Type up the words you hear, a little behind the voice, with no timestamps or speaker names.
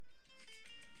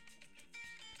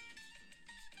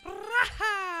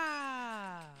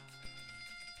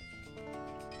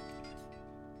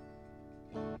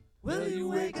you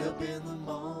wake up in the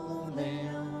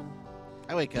morning.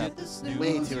 I wake up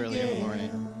way too early in the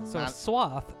morning. So a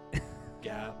swath.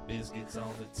 Got biscuits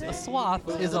on the table. A swath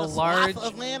is Is it a a large. swath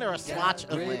of land or a swatch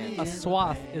of land? A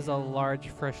swath is a large,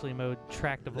 freshly mowed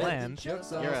tract of land. You're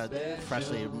a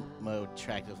freshly mowed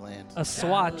tract of land. A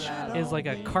swatch is like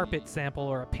a carpet sample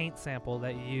or a paint sample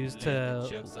that you use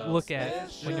to look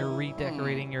at when you're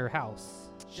redecorating your house.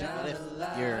 What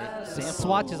if your A sample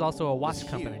swatch is also a watch is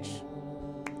company. huge?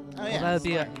 Oh, Well, yeah. that would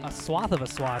be a swath of a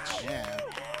swatch. Yeah.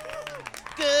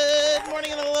 Good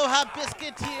morning and aloha,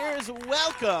 Biscuiteers.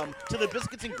 Welcome to the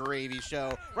Biscuits and Gravy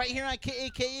Show, right here on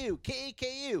KAKU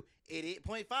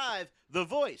 88.5, the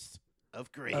voice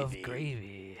of gravy. Of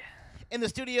gravy. In the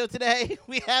studio today,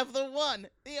 we have the one,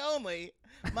 the only,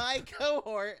 my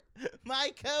cohort,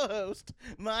 my co-host,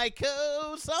 my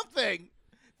co-something,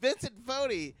 Vincent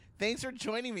Fodi. Thanks for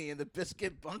joining me in the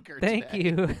Biscuit Bunker Thank today.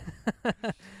 you.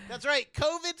 That's right.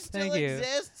 COVID still Thank you.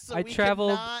 exists, so I we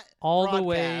traveled cannot all the broadcast.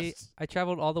 way. I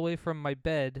traveled all the way from my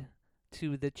bed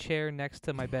to the chair next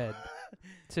to my bed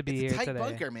to be It's a here tight today.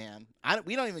 bunker, man.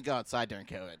 We don't even go outside during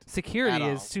COVID. Security At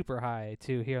is all. super high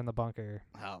too here in the bunker.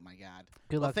 Oh my God.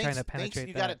 Good Well, luck thanks, trying to thanks penetrate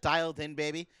you that. got it dialed in,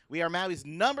 baby. We are Maui's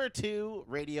 #2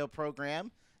 radio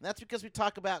program. And that's because we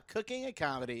talk about cooking and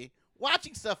comedy,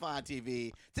 watching stuff on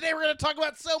TV. Today we're going to talk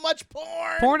about so much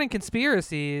porn. Porn and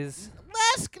conspiracies.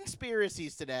 Less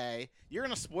conspiracies today. You're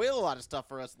going to spoil a lot of stuff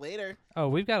for us later. Oh,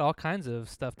 we've got all kinds of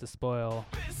stuff to spoil.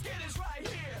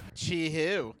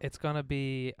 Chee-hoo. It's gonna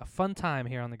be a fun time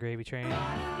here on the Gravy Train.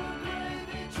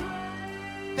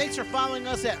 Thanks for following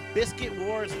us at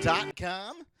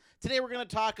BiscuitWars.com. Today we're going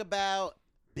to talk about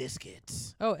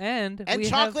biscuits Oh, and we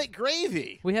chocolate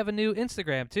gravy. we have a new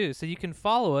Instagram too, so you can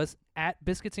follow us at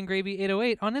Biscuits and Gravy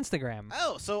 808 on Instagram.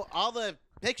 Oh, so all the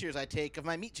pictures I take of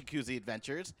my meat jacuzzi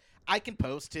adventures, I can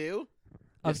post to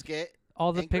Of Biscuit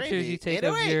All the and pictures Gravy you take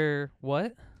of 808. your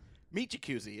what? Meat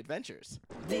jacuzzi adventures.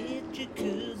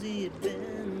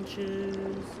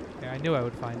 Yeah, I knew I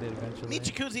would find it eventually. Meat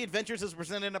Jacuzzi Adventures is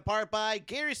presented in part by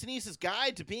Gary Sinise's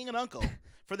Guide to Being an Uncle.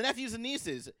 For the nephews and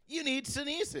nieces, you need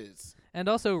Sinises. And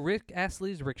also Rick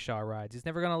Astley's Rickshaw Rides. He's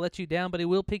never going to let you down, but he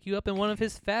will pick you up in one of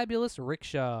his fabulous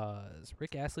rickshaws.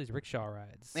 Rick Astley's Rickshaw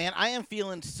Rides. Man, I am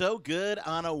feeling so good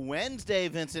on a Wednesday,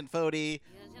 Vincent Fodi.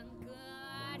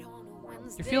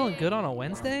 You're feeling good on a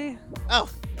Wednesday? Oh,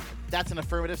 that's an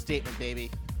affirmative statement,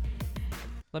 baby.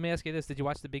 Let me ask you this. Did you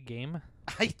watch the big game?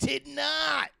 I did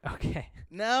not. Okay.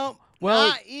 No, Well,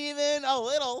 not even a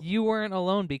little. You weren't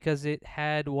alone because it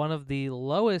had one of the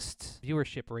lowest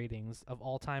viewership ratings of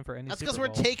all time for any That's Super because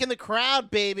we're Bowl. taking the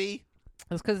crowd, baby.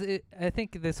 That's because I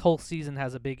think this whole season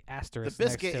has a big asterisk The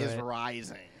biscuit next is to it.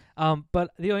 rising. But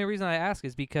the only reason I ask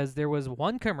is because there was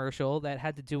one commercial that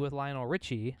had to do with Lionel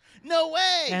Richie No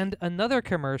way. and another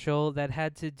commercial that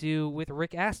had to do with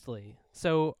Rick Astley.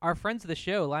 So our friends of the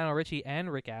show, Lionel Richie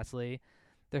and Rick Astley,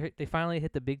 they finally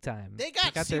hit the big time. they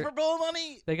got their- Super Bowl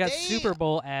money. They got Super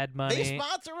Bowl ad money. They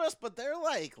sponsor us, but they're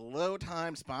like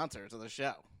low-time sponsors of the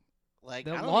show. Like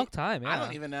The I don't long e- time, yeah. I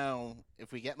don't even know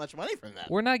if we get much money from them.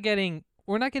 We're not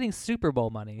getting Super Bowl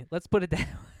money. Let's put it down.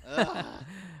 Ugh.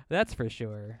 That's for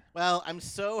sure. Well, I'm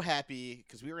so happy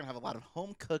because we were going to have a lot of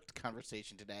home-cooked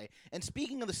conversation today. And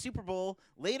speaking of the Super Bowl,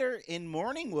 later in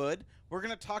Morningwood, we're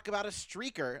going to talk about a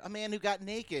streaker, a man who got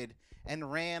naked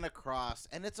and ran across.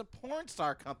 And it's a porn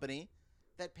star company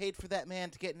that paid for that man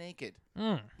to get naked.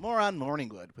 More on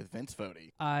Morningwood with Vince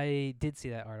Fodi. I did see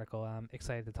that article. I'm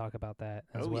excited to talk about that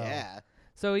as Oh, well. yeah.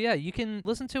 So, yeah, you can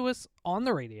listen to us on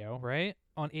the radio, right?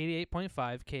 On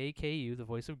 88.5 KAKU, the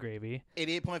voice of gravy.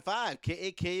 88.5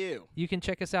 KAKU. You can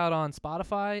check us out on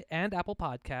Spotify and Apple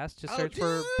Podcasts. Just Oh, search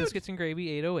for dude. Biscuits and Gravy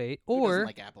 808. Who doesn't Or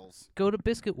like apples? go to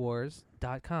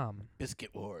biscuitwars.com.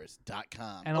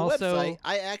 BiscuitWars.com. And a also- website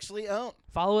I actually own.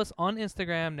 Follow us on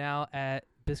Instagram now at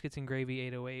Biscuits and Gravy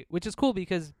 808, which is cool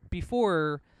because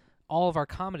before all of our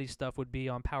comedy stuff would be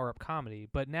on Power Up Comedy,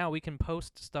 but now we can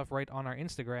post stuff right on our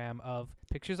Instagram of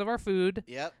pictures of our food,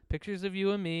 Yep. pictures of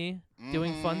you and me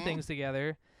doing fun Mhm. things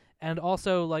together, and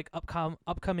also like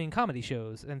upcoming comedy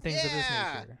shows and things of this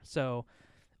Yeah. nature. So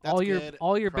That's all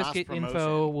good your biscuit info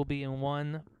cross-promotion. will be in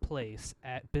one place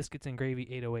at Biscuits and Gravy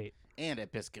 808 And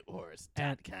at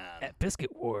BiscuitWars.com. at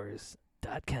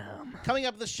biscuitwars.com. Coming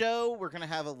up the show, we're going to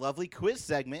have a lovely quiz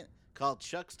segment called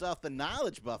Chuck Stuff the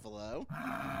Knowledge Buffalo.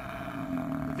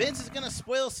 Vince is going to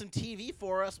spoil some TV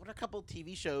for us. What are a couple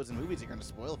TV shows and movies you're going to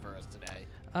spoil for us today?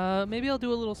 Maybe I'll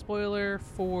do a little spoiler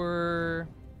for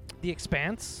The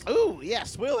Expanse. Ooh, yeah,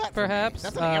 spoil that for me. Perhaps,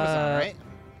 That's on Amazon,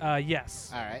 right?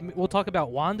 Yes. All right. We'll talk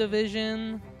about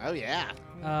WandaVision. Oh, yeah.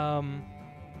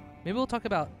 Maybe we'll talk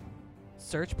about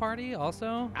Search Party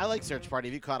also. I like Search Party.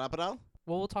 Have you caught up at all?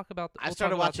 Well, we'll talk about. I we'll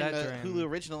started talk about watching that a during- Hulu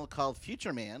original called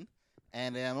Future Man,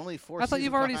 and I'm only 4 I thought seasons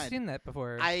you've already behind. seen that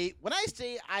before. When I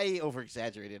say I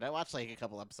over-exaggerated, I watched like a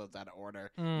couple episodes out of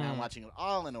order. Now I'm watching it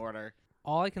all in order.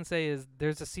 All I can say is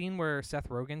there's a scene where Seth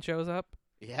Rogen shows up,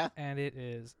 Yeah. and it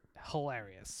is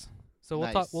hilarious. So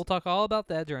Nice. we'll talk all about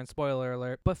that during spoiler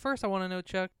alert. But first, I want to know,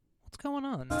 Chuck, what's going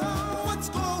on? What's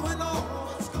going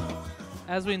on?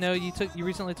 As we know, you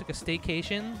recently took a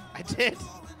staycation I did.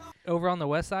 over on the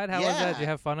west side. How was Yeah. that? Did you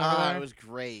have fun over there? It was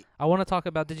great. I want to talk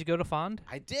about. Did you go to Fond?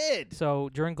 I did. So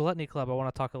during Gluttony Club, I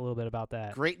want to talk a little bit about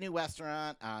that. Great new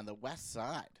restaurant on the west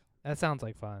side. That sounds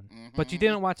like fun. But you Mhm.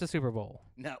 didn't watch the Super Bowl.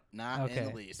 No, not in the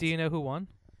Okay. least. Do you know who won?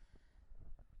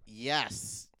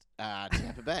 Yes.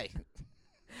 Tampa Bay.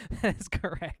 That's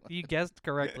correct. You guessed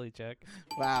correctly, Chuck.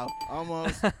 Wow.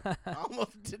 Almost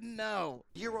didn't know.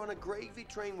 You're on a gravy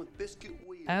train with biscuit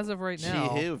wheels. As of right Gee now,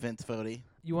 who, Vince Fodi.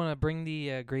 you want to bring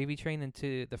the gravy train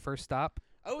into the first stop?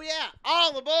 Oh, yeah.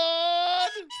 All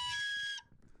aboard!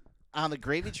 On the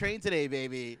gravy train today,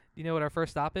 baby. You know what our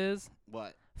first stop is?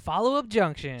 What? Follow Up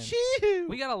Junction. Chee-hoo.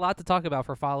 We got a lot to talk about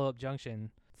for Follow Up Junction.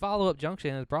 Follow Up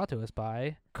Junction is brought to us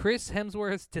by Chris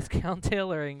Hemsworth's Discount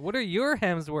Tailoring. What are your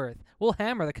Hemsworth? We'll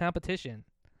hammer the competition.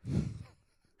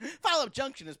 Follow-Up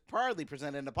Junction is proudly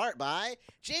presented in part by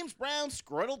James Brown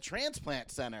Scrotal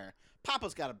Transplant Center.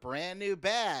 Papa's got a brand new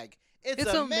bag. It's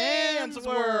a man's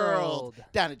world.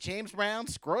 Down at James Brown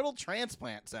Scrotal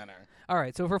Transplant Center. All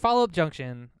right, so for Follow Up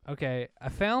Junction, okay, I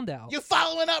found out You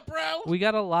following up, bro? we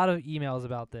got a lot of emails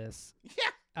about this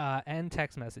Yeah. and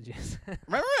text messages.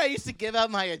 Remember I used to give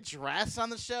out my address on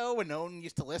the show when no one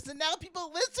used to listen? Now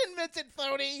people listen, Vincent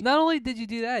Fodi. Not only did you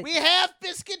do that, We have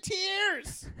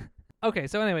Biscuiteers. okay,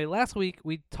 so anyway, last week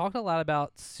we talked a lot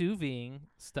about sous vide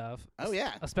stuff. Oh,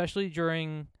 yeah. Especially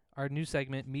during our new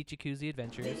segment, Meet Jacuzzi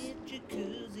Adventures.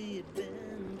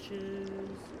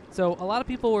 So a lot of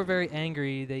people were very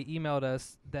angry. They emailed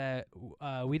us that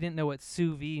we didn't know what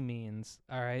sous vide means.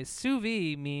 All right, sous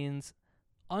vide means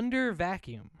under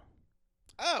vacuum.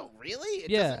 Oh, really? It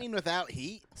Yeah. doesn't mean without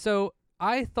heat? So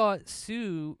I thought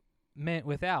sous meant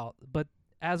without, but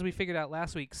as we figured out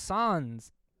last week,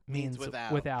 sans means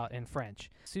without. in French.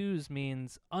 Sous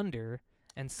means under,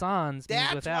 and sans means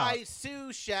That's without. why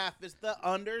sous chef is the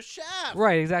under chef.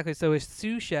 Right, exactly. So a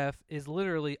sous chef is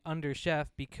literally under chef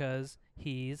because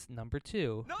he's number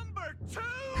 2. Number 2!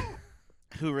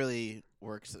 Who really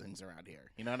works things around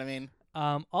here? You know what I mean?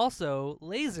 Also,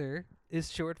 laser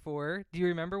is short for. Do you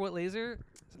remember what laser?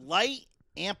 Light,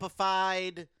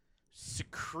 amplified,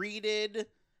 secreted,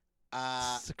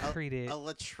 Secreted.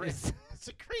 electric.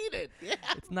 Secreted. Yeah.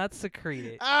 It's not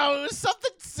secreted. Oh, it was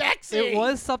something sexy. It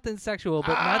was something sexual,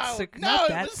 but not no,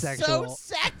 that it was sexual. so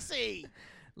sexy.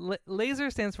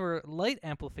 Laser stands for light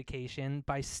amplification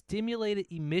by stimulated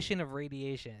emission of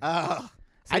radiation. Oh,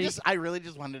 So I really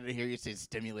just wanted to hear you say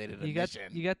stimulated you emission.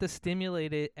 got you got the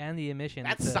stimulated and the emission.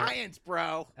 That's It's a- science,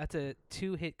 bro. That's a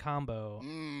 2-hit combo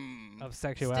Mm. of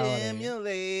sexuality.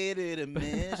 Stimulated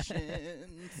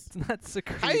emissions. It's not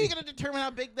secreted. How are you going to determine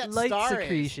how big that light star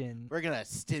secretion? is? We're going to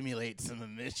stimulate some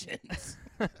emissions.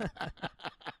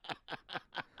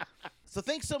 So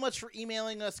thanks so much for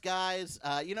emailing us, guys.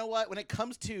 You know what? When it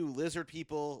comes to lizard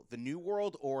people, the New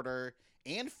World Order,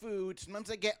 and food,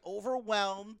 sometimes I get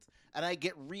overwhelmed and I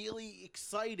get really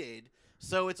excited.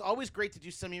 So it's always great to do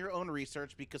some of your own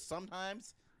research because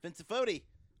sometimes, Vincent Fodi,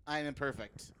 I am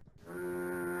imperfect.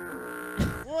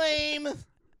 Lame.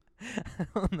 I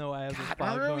don't know why I was God, just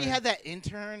remember we foghorn. had that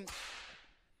intern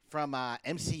from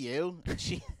MCU? And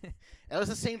she, that was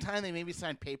the same time they made me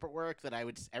sign paperwork that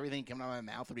everything coming out of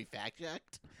my mouth would be fact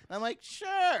checked. And I'm like,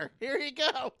 sure, here you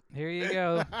go. Here you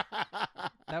go.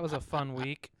 That was a fun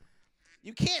week.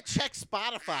 You can't check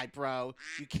Spotify, bro.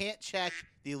 You can't check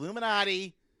the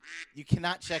Illuminati. You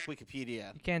cannot check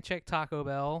Wikipedia. You can't check Taco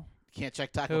Bell, You can't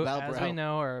check Taco who, Bell, as bro. we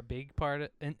know, are a big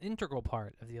part, an integral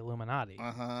part of the Illuminati.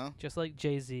 Uh-huh. Just like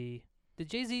Jay-Z. Did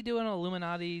Jay-Z do an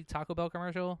Illuminati Taco Bell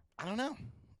commercial? I don't know.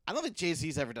 I don't think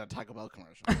Jay-Z's ever done a Taco Bell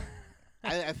commercial.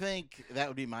 I think that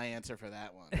would be my answer for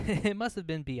that one. It must have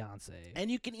been Beyonce. And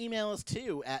you can email us,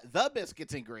 too, at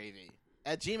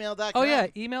thebiscuitsandgravy@gmail.com. Oh, yeah.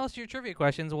 Email us your trivia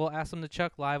questions. We'll ask them to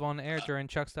Chuck live on air during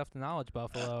Chuck Stuff the Knowledge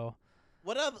Buffalo.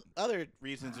 What other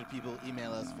reasons would people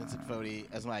email us, Vincent Fodi,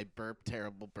 as my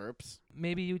terrible burps?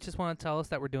 Maybe you just want to tell us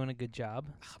that we're doing a good job.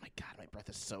 Oh, my God, my breath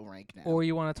is so rank now. Or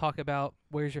you want to talk about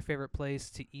where's your favorite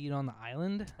place to eat on the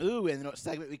island? Ooh, and what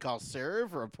segment we call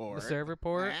Serve Report. The Serve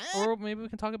Report. What? Or maybe we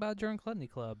can talk about it during Gluttony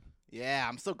Club. Yeah,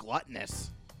 I'm so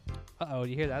gluttonous. Uh-oh,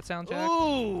 you hear that sound, Jack?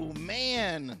 Ooh,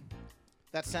 man.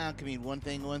 That sound can mean one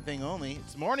thing only.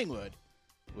 It's Morningwood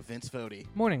with Vince Fodi.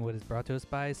 Morningwood is brought to us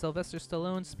by Sylvester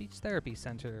Stallone Speech Therapy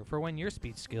Center for when your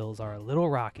speech skills are a little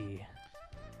rocky.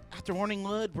 After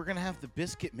Morningwood, we're going to have the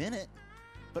Biscuit Minute.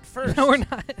 But first, No, we're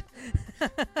not.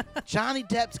 Johnny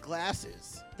Depp's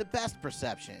glasses. The best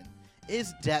perception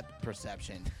is depth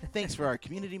perception. Thanks for our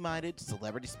community-minded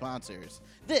celebrity sponsors.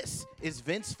 This is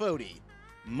Vince Fodi,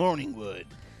 Morningwood.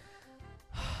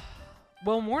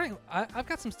 Well, I've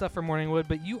got some stuff for Morningwood,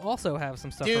 but you also have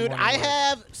some stuff for Dude, Morningwood. I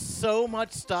have so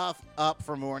much stuff up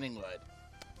for Morningwood.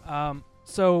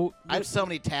 So I have so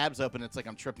many tabs open, it's like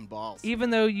I'm tripping balls.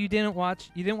 even though you didn't watch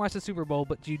the Super Bowl,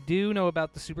 but you do know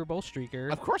about the Super Bowl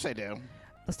streaker. Of course I do.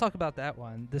 Let's talk about that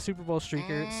one, the Super Bowl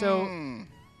streaker. So Mm.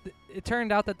 it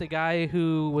turned out that the guy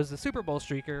who was the Super Bowl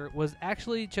streaker was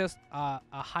actually just a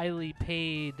highly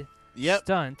paid Yep.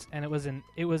 stunt, and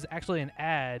it was actually an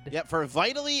ad. Yep, for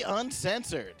Vitally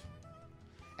Uncensored.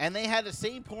 And they had the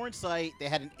same porn site. They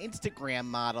had an Instagram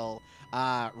model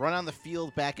run on the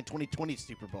field back in 2020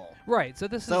 Super Bowl. Right. So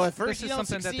this So is at first this you is don't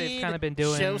something that they've succeed, kind of been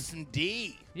doing. show some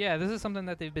D. Yeah, this is something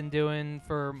that they've been doing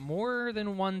for more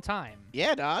than one time.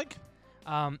 Yeah, dog.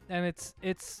 And it's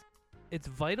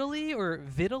vitally or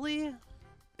vitally.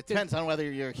 It depends on whether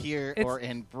you're here It's- or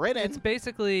in Britain. It's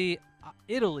basically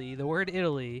Italy, the word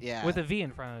Italy, Yeah. with a V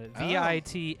in front of it. Oh.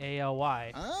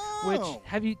 Vitally. Oh.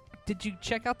 Which did you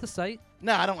check out the site?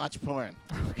 No, I don't watch porn.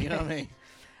 You know me.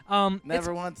 It's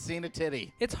Never once seen a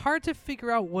titty. It's hard to figure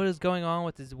out what is going on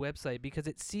with this website because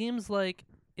it seems like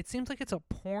it's a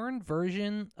porn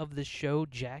version of the show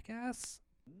Jackass,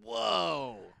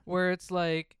 Whoa. where it's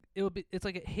like it's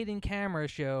like a hidden camera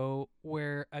show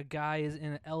where a guy is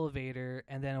in an elevator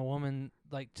and then a woman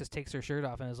like just takes her shirt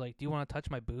off and is like, "Do you want to touch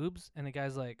my boobs?" And the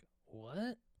guy's like,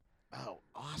 "What?" Oh,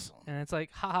 awesome. And it's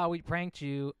like, "Haha, we pranked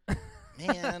you."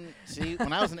 Man, see,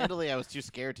 when I was in Italy, I was too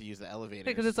scared to use the elevator.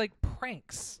 Because it's like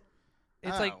pranks.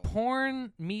 It's like Oh.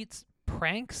 porn meets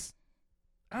pranks.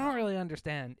 I don't really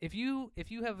understand. If you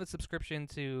have a subscription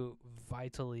to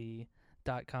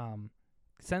Vitally.com,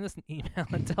 send us an email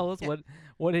and tell us Yeah.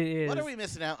 what it is. What are we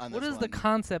missing out on What this is the one?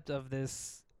 concept of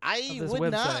this? I this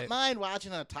would not website? mind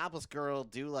watching a topless girl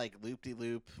do like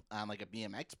loop-de-loop on like a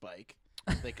BMX bike.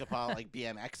 They could call it like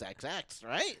BMXXX,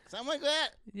 right? Something like that.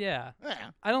 Yeah. Yeah.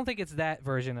 I don't think it's that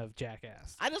version of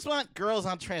Jackass. I just want girls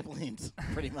on trampolines,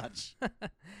 pretty much.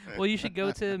 Well, you should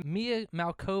go to Mia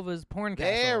Malkova's Porn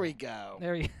Castle. There we go.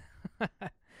 There we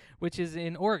which is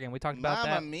in Oregon. We talked about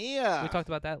Mamma that. mia. We talked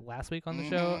about that last week on the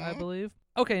show, I Mhm. believe.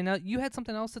 Okay, now you had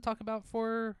something else to talk about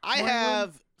for I Morningwood?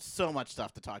 have so much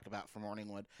stuff to talk about for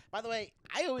Morningwood. By the way,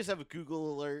 I always have a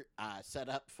Google alert set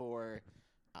up for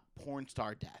porn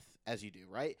star death, as you do,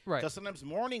 right? Right. Because sometimes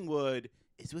Morningwood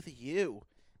is with you,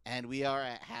 and we are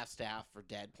at half staff for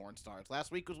dead porn stars.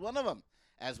 Last week was one of them,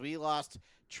 as we lost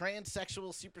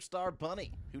transsexual superstar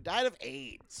Bunny, who died of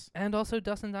AIDS. And also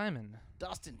Dustin Diamond,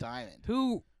 Dustin Diamond.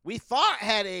 who We thought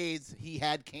had AIDS. He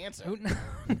had cancer.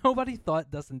 nobody thought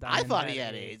Dustin Diamond I thought he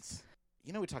had AIDS.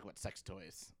 You know we talk about sex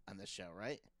toys on this show,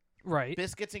 right? Right.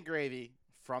 Biscuits and Gravy,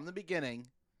 from the beginning,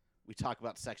 we talk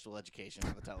about sexual education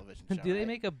on the television show. Do they right?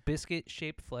 make a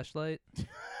biscuit-shaped fleshlight?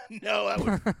 No, I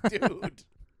would,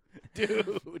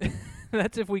 dude.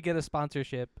 That's if we get a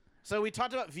sponsorship. So we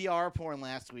talked about VR porn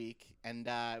last week, and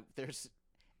there's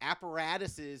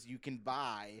apparatuses you can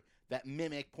buy that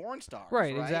mimic porn stars.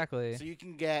 Right, exactly. So you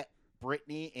can get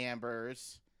Brittany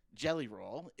Amber's Jelly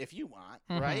Roll if you want,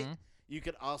 right? Mhm. You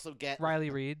could also get Riley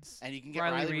Reed's. and you can get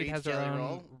Riley Riley Reed Reed's has her Jelly own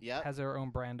Roll. Yep. has her own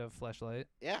brand of fleshlight.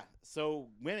 Yeah. So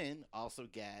women also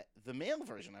get the male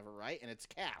version of it, right? And it's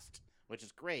cast, which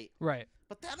is great. Right.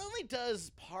 But that only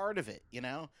does part of it, you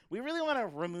know? We really want to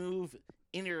remove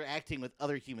interacting with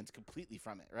other humans completely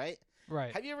from it, right?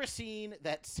 Right. Have you ever seen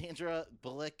that Sandra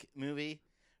Bullock movie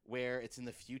where it's in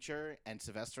the future and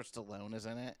Sylvester Stallone is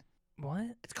in it?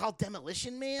 What? It's called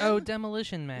Demolition Man. Oh,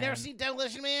 Demolition Man. You never seen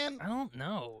Demolition Man? I don't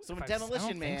know. So if in I've s- I don't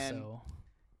Demolition think Man- so.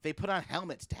 They put on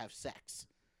helmets to have sex.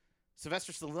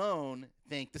 Sylvester Stallone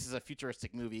think this is a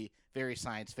futuristic movie, very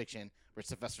science fiction, where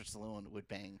Sylvester Stallone would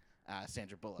bang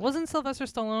Sandra Bullock. Wasn't Sylvester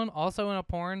Stallone also in a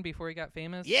porn before he got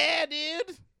famous? Yeah,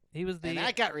 dude. He was And the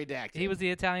that got redacted. he was the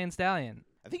Italian stallion.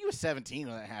 I think he was 17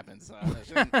 when that happened. So I don't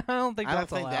think I don't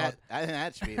that's think allowed. I think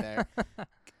that should be there.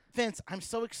 Vince, I'm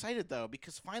so excited though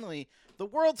because finally the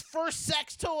world's first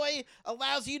sex toy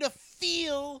allows you to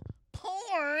feel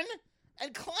porn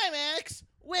and climax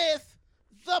with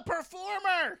the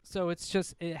performer. So it's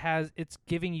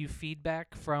giving you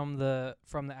feedback from the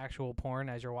actual porn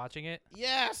as you're watching it.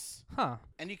 Yes. Huh.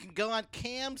 And you can go on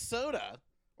Cam Soda.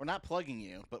 We're not plugging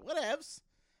you, but whatevs.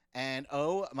 And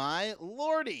oh my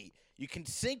lordy, you can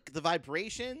sync the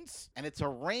vibrations, and it's a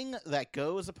ring that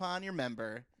goes upon your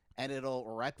member, and it'll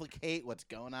replicate what's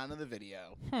going on in the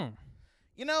video. Hmm.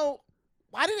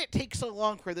 Why did it take so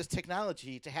long for this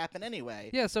technology to happen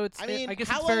anyway? Yeah, so I mean, I guess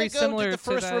how it's long very ago similar did the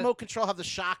first to that. remote control have the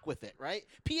shock with it, right?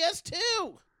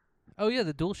 PS2! Oh yeah,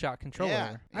 the DualShock controller.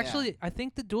 Yeah. Actually, I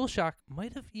think the DualShock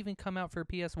might have even come out for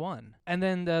PS1. And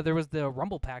then there was the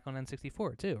Rumble Pack on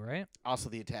N64 too, right? Also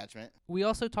the attachment. We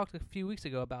also talked a few weeks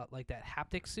ago about like that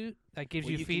haptic suit that gives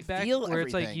Where you you can feedback, feel where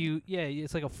it's like everything.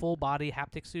 it's like a full body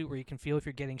haptic suit where you can feel if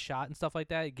you're getting shot and stuff like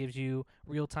that. It gives you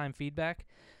real time feedback.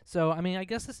 So I mean, I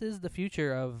guess this is the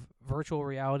future of virtual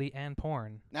reality and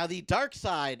porn. Now, the dark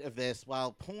side of this,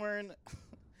 while porn,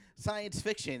 science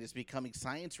fiction is becoming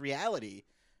science reality,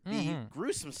 the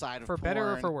gruesome side of For porn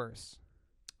better or for worse.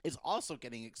 is also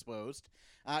getting exposed.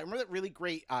 Remember that really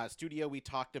great studio we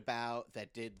talked about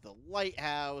that did The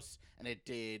Lighthouse and it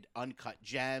did Uncut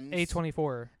Gems?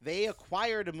 A24. They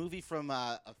acquired a movie from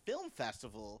a film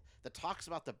festival that talks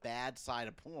about the bad side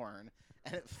of porn,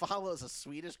 and it follows a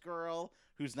Swedish girl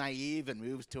who's naive and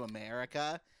moves to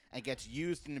America and gets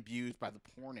used and abused by the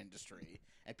porn industry.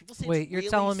 And people say Wait, it's you're really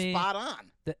telling me spot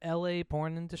on. The LA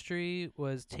porn industry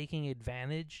was taking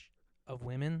advantage of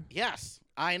women? Yes,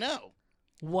 I know.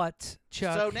 What,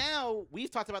 Chuck? So now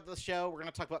we've talked about this show. We're going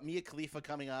to talk about Mia Khalifa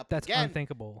coming up. That's again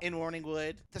unthinkable. in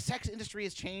Warningwood. The sex industry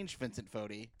has changed, Vincent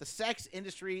Fodi. The sex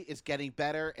industry is getting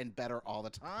better and better all the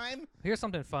time. Here's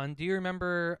something fun. Do you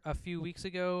remember a few weeks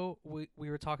ago we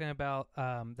were talking about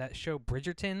that show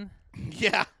Bridgerton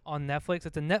Yeah. on Netflix?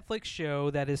 It's a Netflix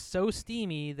show that is so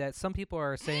steamy that some people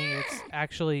are saying it's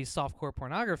actually softcore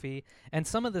pornography, and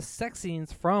some of the sex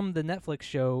scenes from the Netflix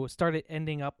show started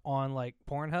ending up on like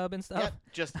Pornhub and stuff. Yep,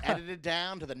 just edited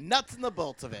down to the nuts and the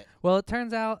bolts of it. Well, it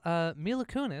turns out Mila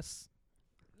Kunis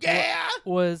Yeah!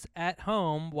 was at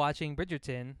home watching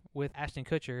Bridgerton with Ashton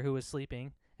Kutcher, who was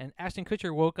sleeping, and Ashton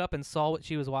Kutcher woke up and saw what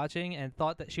she was watching and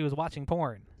thought that she was watching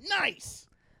porn. Nice!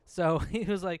 So he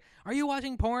was like, "Are you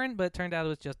watching porn?" But it turned out it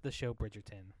was just the show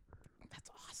Bridgerton. That's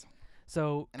awesome.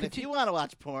 So And could if you want to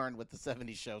watch porn with the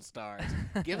 70s show stars,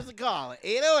 give us a call at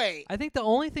 808. I think the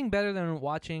only thing better than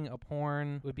watching a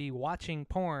porn would be watching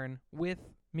porn with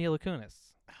Mila Kunis.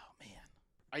 Oh, man.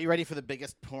 Are you ready for the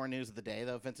biggest porn news of the day,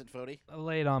 though, Vincent Fodi?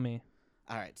 Lay it on me.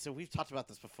 All right, so we've talked about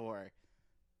this before,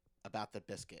 about the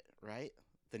biscuit, right?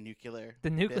 The nuclear The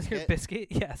nuclear biscuit,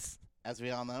 yes. As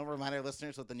we all know, remind our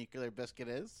listeners what the nuclear biscuit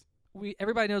is.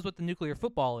 Everybody knows what the nuclear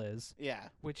football is, Yeah.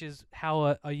 which is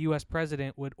how a U.S.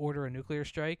 president would order a nuclear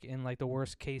strike in like the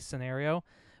worst case scenario.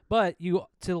 But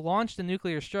to launch the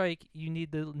nuclear strike, you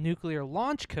need the nuclear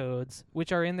launch codes,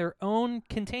 which are in their own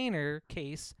container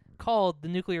case called the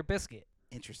nuclear biscuit.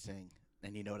 Interesting.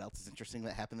 And you know what else is interesting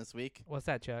that happened this week? What's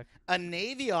that, Chuck? A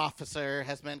Navy officer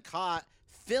has been caught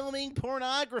filming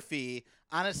pornography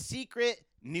on a secret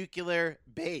nuclear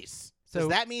base. Does So-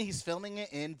 that mean he's filming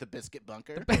it in the biscuit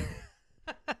bunker?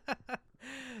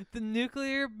 The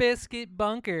nuclear biscuit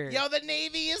bunker. Yo, the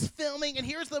Navy is filming, and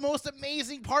here's the most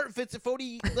amazing part, Vincent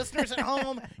Fodi. Listeners at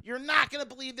home, you're not going to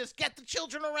believe this. Get the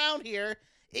children around here.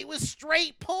 It was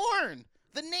straight porn.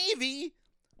 The Navy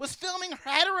was filming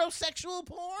heterosexual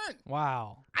porn.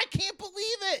 Wow. I can't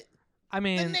believe it. I The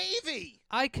mean, Navy.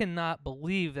 I cannot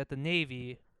believe that the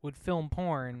Navy would film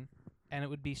porn and it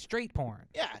would be straight porn.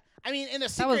 Yeah. I mean, in a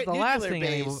That secret was the nuclear last thing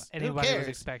base, anybody who was cares?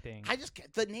 expecting.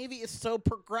 The Navy is so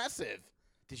progressive.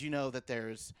 Did you know that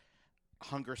there's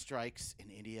hunger strikes in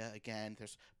India again?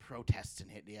 There's protests in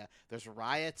India. There's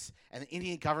riots, and the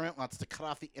Indian government wants to cut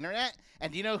off the internet.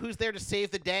 And do you know who's there to save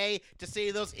the day, to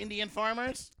save those Indian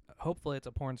farmers? Hopefully it's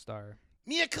a porn star.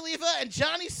 Mia Khalifa and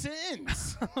Johnny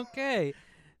Sins. Okay.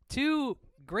 Two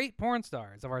great porn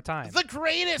stars of our time. The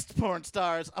greatest porn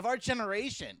stars of our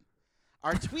generation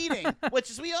are tweeting, which,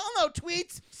 as we all know,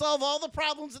 tweets solve all the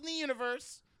problems in the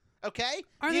universe. Okay?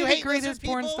 Are You they the hate greatest lizard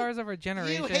porn people? stars of our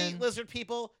generation? You hate lizard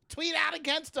people. Tweet out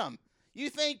against them. You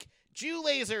think Jew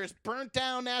lasers burnt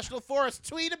down national forests?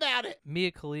 Tweet about it.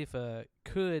 Mia Khalifa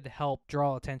could help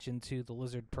draw attention to the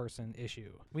lizard person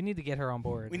issue. We need to get her on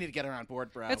board. We need to get her on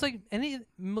board, bro. It's like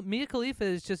Mia Khalifa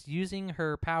is just using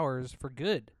her powers for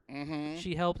good. Mm-hmm.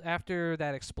 She helped after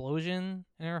that explosion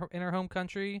in her home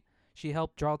country. She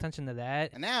helped draw attention to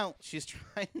that, And now she's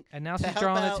trying. and now to she's help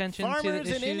drawing out attention to the farmers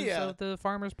in issues India. of the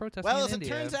farmers protesting Well, in as it India.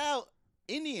 turns out,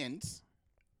 Indians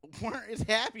weren't as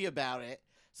happy about it.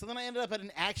 So then I ended up at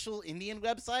an actual Indian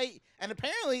website, and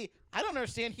apparently I don't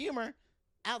understand humor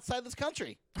outside this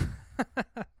country.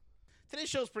 Today's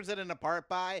show is presented in part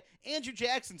by Andrew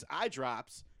Jackson's Eye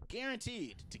Drops,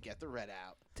 guaranteed to get the red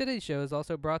out. Today's show is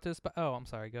also brought to us by... Oh, I'm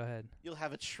sorry. Go ahead. You'll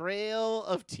have a trail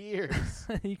of tears.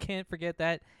 You can't forget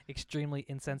that extremely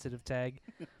insensitive tag.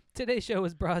 Today's show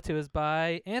was brought to us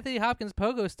by Anthony Hopkins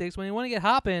Pogo Sticks. When you want to get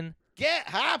hoppin', Get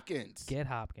Hopkins. get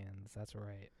Hopkins. That's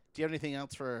right. Do you have anything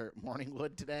else for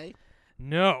Morningwood today?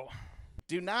 No.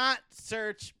 Do not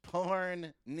search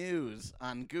porn news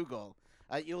on Google.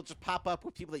 You'll just pop up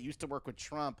with people that used to work with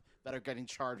Trump that are getting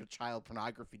charged with child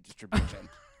pornography distribution.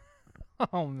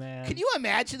 Oh, man. Can you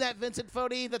imagine that, Vincent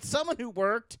Fodi? That someone who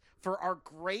worked for our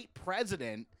great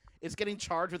president is getting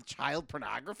charged with child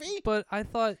pornography? But I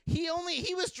thought, He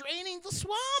was draining the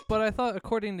swamp.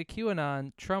 according to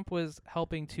QAnon, Trump was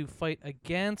helping to fight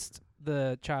against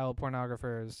the child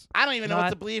pornographers, I don't even know what Not-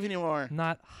 to believe anymore.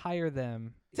 not hire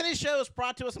them. Today's show is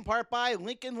brought to us in part by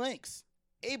Lincoln Links.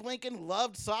 Abe Lincoln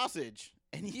loved sausage,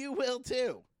 and you will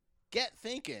too. Get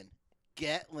thinking.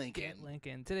 Get Lincoln. Get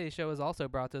Lincoln. Today's show is also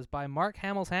brought to us by Mark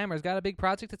Hamill's Hammers. Got a big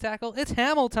project to tackle? It's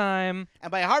Hamill time. And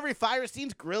by Harvey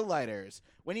Firestein's Grill Lighters.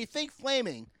 When you think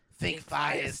flaming, think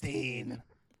Firestein.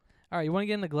 All right, you want to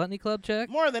get in the Gluttony Club check?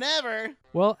 More than ever,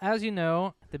 Well, as you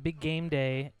know, the big game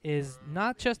day is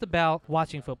not just about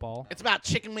watching football. it's about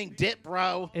chicken wing dip,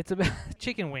 bro. It's about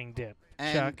chicken wing dip,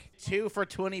 And Chuck. 2 for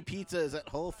 $20 pizzas at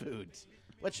Whole Foods.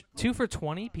 Which 2 for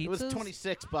 $20 pizzas? it was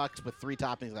 $26 with 3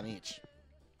 toppings on each.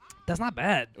 That's not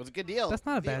bad. It was a good deal. That's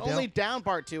not a bad The deal. only down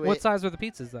part to What it, size were the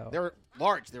pizzas, though? they were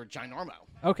large. They were ginormo.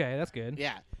 Okay, that's good.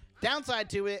 Yeah. Downside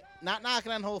to it, not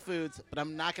knocking on Whole Foods, but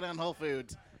I'm knocking on Whole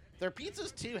Foods. Their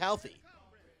pizza's too healthy.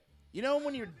 You know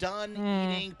when you're done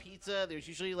eating pizza, there's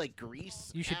usually like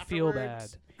grease. You should feel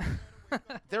afterwards? bad.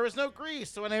 There was no grease,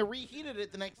 so when I reheated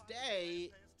it the next day,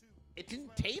 it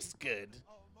didn't taste good.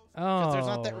 Because Oh. there's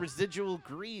not that residual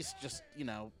grease just, in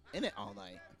it all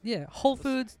night. Yeah, Whole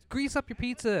Foods, grease up your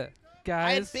pizza, I had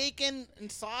guys. bacon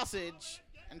and sausage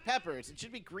and peppers. It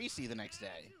should be greasy the next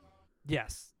day.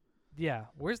 Yes. Yeah.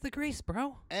 Where's the grease,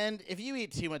 bro? And if you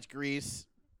eat too much grease,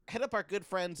 hit up our good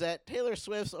friends at Taylor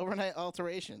Swift's Overnight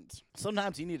Alterations.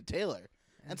 Sometimes you need a Taylor,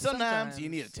 and sometimes you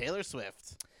need a Taylor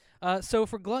Swift. So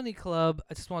for Gluttony Club,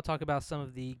 I just want to talk about some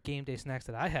of the game day snacks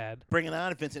that I had. Bring it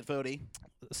on, Vincent Fodi.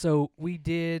 So we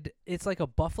did. It's like a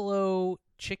buffalo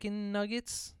chicken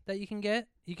nuggets that you can get.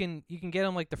 You can get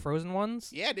them like the frozen ones,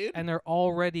 Yeah, dude. and they're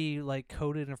already like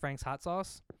coated in Frank's hot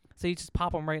sauce. So you just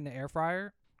pop them right in the air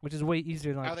fryer, which is way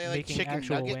easier than like Are they like making chicken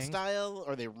actual nugget wings. style,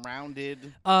 or are they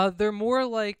rounded, They're more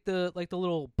like the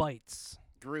little bites.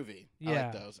 groovy? I Yeah.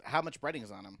 like those. How much breading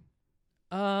is on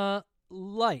them?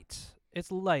 Light. It's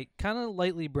light, kind of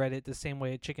lightly breaded, the same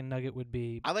way a chicken nugget would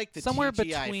be. I like the Somewhere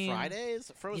TGI between-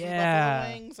 Fridays frozen Yeah.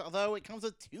 buffalo wings, although it comes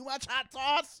with too much hot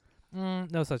sauce.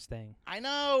 No such thing. I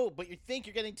know, but you think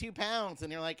you're getting 2 pounds,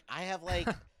 and you're like, I have like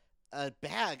a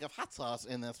bag of hot sauce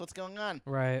in this. What's going on?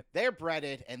 Right. They're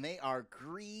breaded, and they are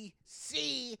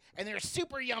greasy, and they're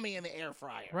super yummy in the air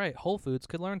fryer. Right. Whole Foods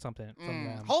could learn something from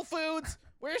them. Whole Foods,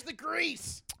 where's the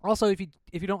grease? Also, if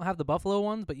you don't have the buffalo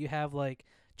ones, but you have like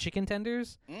chicken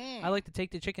tenders, Mm. I like to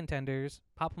take the chicken tenders,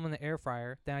 pop them in the air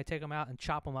fryer, then I take them out and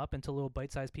chop them up into little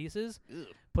bite-sized pieces, Ew.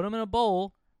 put them in a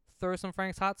bowl, throw some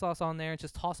Frank's hot sauce on there, and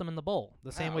just toss them in the bowl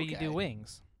the same Oh, way you okay. do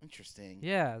wings. Interesting.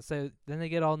 Yeah. So then they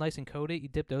get all nice and coated. You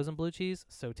dip those in blue cheese.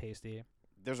 So tasty.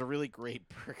 There's a really great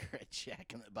burger at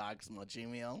Jack in the Box Munchie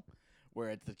Meal where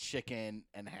it's the chicken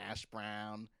and hash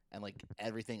brown and like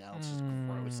everything else is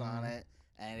gross on it.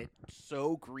 And it's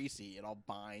so greasy, it all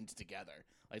binds together.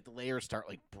 Like the layers start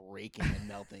like breaking and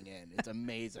melting in. It's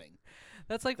amazing.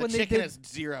 That's like The when they chicken did. has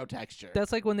zero texture.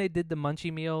 That's like when they did the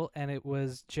Munchie Meal, and it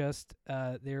was just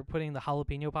they were putting the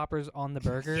jalapeno poppers on the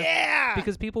burger. Yeah.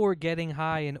 Because people were getting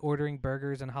high and ordering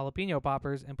burgers and jalapeno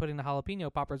poppers and putting the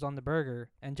jalapeno poppers on the burger.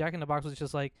 And Jack in the Box was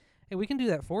just like, hey, we can do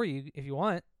that for you if you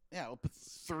want. Yeah, we'll put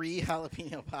 3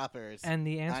 jalapeno poppers. And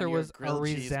the answer your was a grilled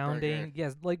resounding cheeseburger.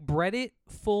 yes, like bread it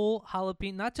full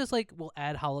jalapeno, not just like we'll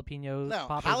add jalapenos, No,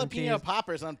 poppers and cheese. jalapeno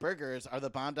poppers on burgers are the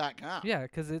bomb.com. Yeah,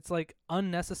 because it's like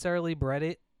unnecessarily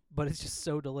breaded, but it's just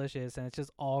so delicious and it's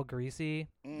just all greasy.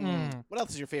 What else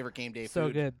is your favorite game day So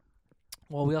food? good.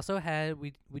 Well, we also had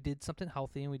we did something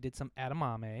healthy and we did some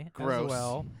edamame Gross. as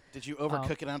well. Did you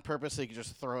overcook it on purpose so you could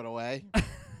just throw it away?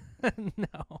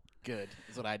 No, Good.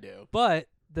 That's what I do. but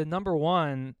the number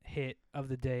one hit of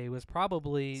the day was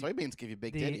probably Soybeans give you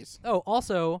big the. titties. Oh,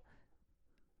 also,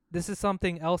 this is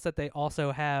something else that they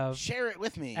also have Share it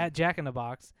with me. at Jack in the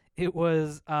Box. It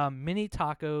was mini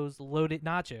tacos, loaded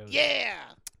nachos. Yeah.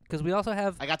 Because we also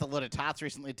have I got the loaded tots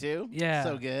recently too. yeah,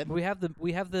 So good. We have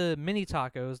the mini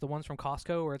tacos, the ones from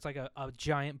Costco, where it's like a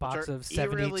giant box Which are of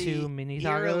 72 mini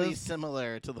eerily tacos.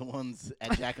 similar to the ones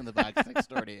at Jack in the Box next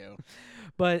door to you.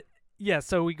 But yeah,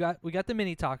 so we got the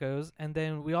mini tacos, and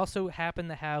then we also happen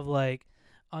to have like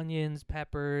onions,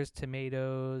 peppers,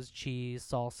 tomatoes, cheese,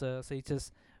 salsa. So you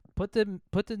just put the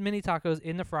mini tacos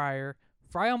in the fryer,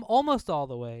 fry them almost all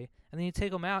the way, and then you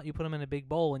take them out, you put them in a big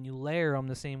bowl, and you layer them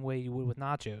the same way you would with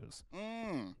nachos.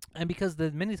 And because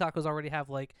the mini tacos already have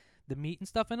like the meat and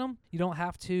stuff in them, you don't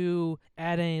have to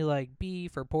add any like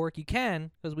beef or pork. You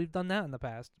can, because we've done that in the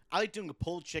past. I like doing a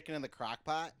pulled chicken in the crock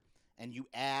pot, and you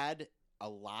add a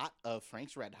lot of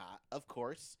Frank's Red Hot, of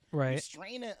course. You Right.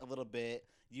 strain it a little bit.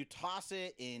 You toss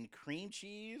it in cream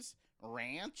cheese,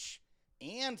 ranch,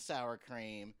 and sour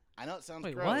cream. I know it sounds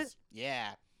Wait, gross. what?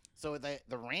 Yeah. So the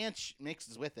ranch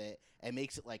mixes with it and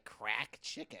makes it like crack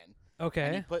chicken. And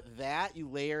Okay. you put that, you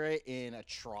layer it in a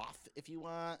trough if you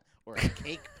want, or a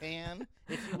cake pan,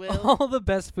 if you will. All the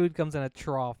best food comes in a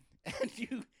trough. And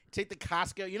you take the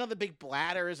Costco, you know the big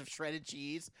bladders of shredded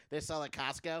cheese they sell at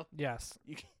Costco? Yes.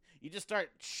 You just start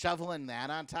shoveling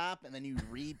that on top, and then you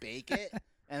rebake it.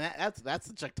 And that's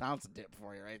the Chuck Thompson dip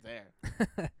for you right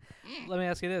there. Let me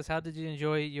ask you this: how did you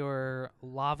enjoy your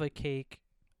lava cake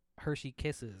Hershey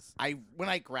Kisses? When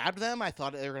I grabbed them, I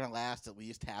thought they were gonna last at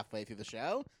least halfway through the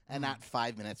show, and not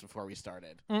 5 minutes before we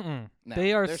started. Mm-mm. No,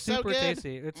 They are they're so super good.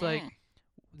 tasty. It's like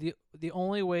Mm. the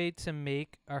only way to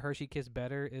make a Hershey Kiss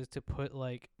better is to put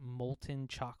like molten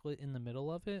chocolate in the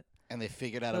middle of it. And they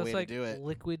figured out So a way it's like to do it.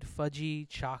 liquid fudgy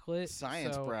chocolate.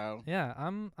 Science, So, bro. Yeah,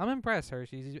 I'm impressed,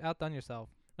 Hershey's. You outdone yourself.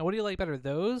 Now, what do you like better,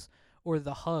 those or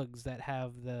the Hugs that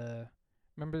have the?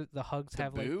 Remember the Hugs The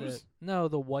have like the booze? no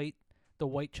the white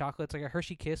chocolate. It's like a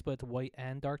Hershey Kiss, but it's white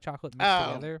and dark chocolate mixed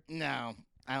together. No,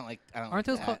 I don't like. Aren't like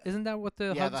those that. called? Isn't that what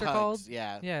the yeah, Hugs the are called?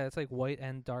 Yeah. Yeah, it's like white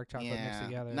and dark chocolate mixed Yeah,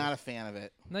 together. not a fan of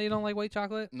it. No, you don't like white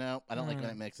chocolate? No, I don't like when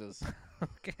Mm. it mixes.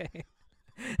 Okay.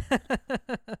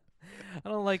 I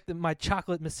don't like my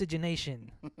chocolate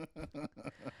miscegenation.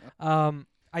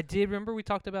 I did remember we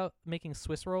talked about making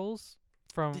Swiss rolls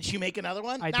from. Did you make another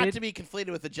one? I Not did. to be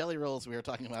conflated with the jelly rolls we were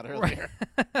talking about earlier.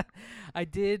 I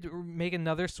did make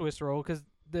another Swiss roll because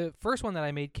the first one that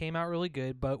I made came out really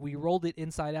good, but we rolled it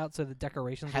inside out so the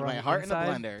decorations Had were on my the heart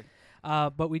inside. in the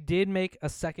blender. But we did make a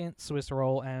second Swiss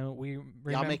roll, and we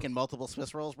Y'all making multiple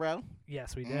Swiss rolls, bro?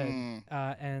 yes, we did. Mm.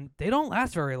 And they don't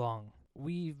last very long.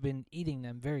 We've been eating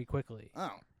them very quickly.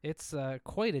 Oh. It's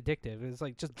quite addictive. It's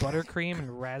like just buttercream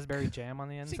and raspberry jam on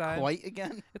the Is it inside. quite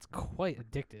again? It's quite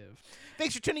addictive.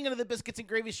 Thanks for tuning into the Biscuits and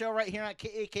Gravy Show right here on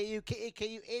KAKU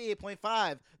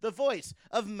 88.5, the voice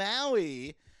of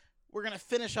Maui. We're going to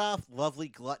finish off Lovely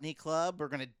Gluttony Club. We're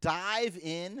going to dive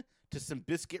in to some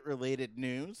biscuit-related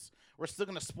news. We're still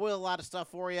going to spoil a lot of stuff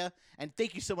for you. And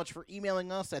thank you so much for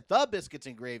emailing us at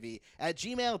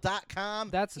thebiscuitsandgravy@gmail.com.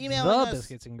 That's emailing the us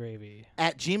biscuits and gravy.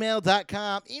 at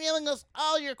gmail.com. Emailing us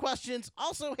all your questions.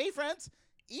 Also, hey, friends,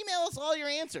 email us all your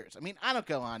answers. I mean, I don't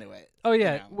go on to it. Oh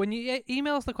yeah, know. when you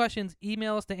email us the questions,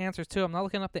 email us the answers too. I'm not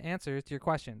looking up the answers to your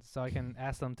questions, so I can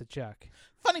ask them to Chuck.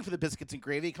 Funding for the Biscuits and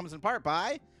Gravy comes in part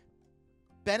by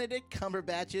Benedict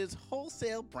Cumberbatch's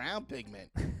Wholesale Brown Pigment.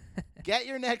 Get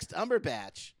your next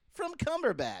Umberbatch from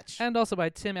Cumberbatch. And also by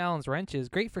Tim Allen's Wrenches,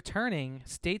 great for turning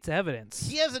state's evidence.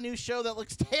 He has a new show that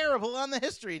looks terrible on the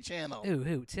History Channel. Ooh,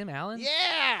 who? Tim Allen?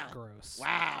 Yeah. Gross.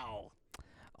 Wow.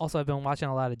 Also, I've been watching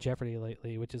a lot of Jeopardy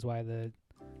lately, which is why the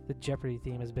Jeopardy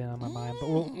theme has been on my mind. But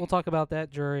we'll talk about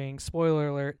that during spoiler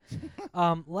alert.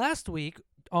 Last week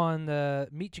on the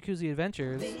Meet Jacuzzi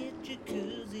Adventures,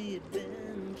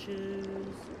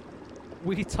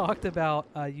 we talked about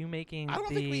you making I don't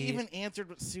the think we even answered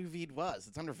what sous vide was.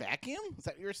 It's under vacuum? Is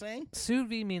that what you were saying? sous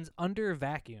vide means under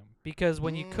vacuum because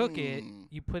when you cook it, Mm.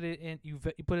 you put it in you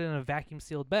put it in a vacuum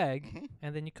sealed bag Mhm.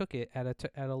 and then you cook it at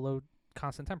a low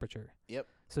constant temperature. Yep.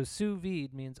 So sous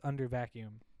vide means under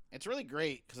vacuum. It's really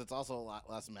great because it's also a lot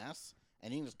less mess.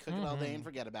 And you can just cook it all day and Mhm.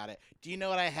 forget about it. Do you know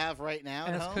what I have right now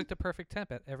And at it's home? cooked a perfect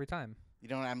temp at every time. You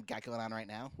know what I've got going on right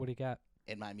now What do you got?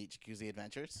 in my Meet Jacuzzi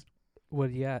adventures? What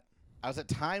do you got? I was at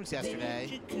Times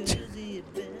yesterday.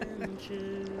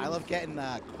 I love getting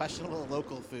questionable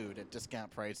local food at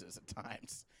discount prices at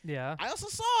Times. Yeah. I also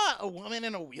saw a woman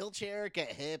in a wheelchair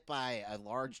get hit by a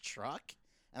large truck,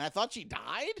 and I thought she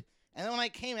died. And then when I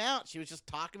came out, she was just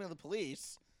talking to the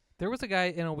police. There was a guy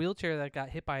in a wheelchair that got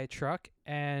hit by a truck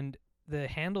and the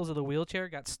handles of the wheelchair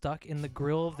got stuck in the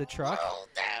grill of the truck. Oh,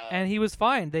 no. And he was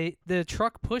fine. The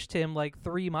truck pushed him like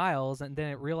 3 miles, and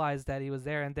then it realized that he was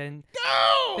there, and then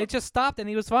No! it just stopped, and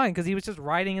he was fine because he was just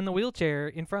riding in the wheelchair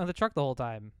in front of the truck the whole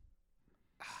time.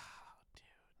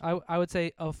 I would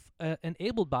say an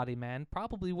able-bodied man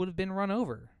probably would have been run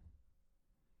over.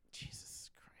 Jesus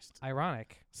Christ.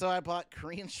 Ironic. So I bought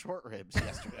Korean short ribs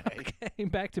yesterday. Okay,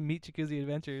 back to Meet Jacuzzi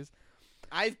Adventures.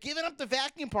 I've given up the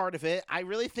vacuum part of it. I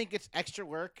really think it's extra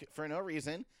work for no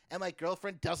reason. And my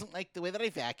girlfriend doesn't like the way that I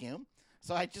vacuum.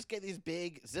 So I just get these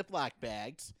big Ziploc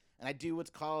bags, and I do what's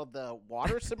called the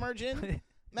water submersion.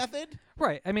 method.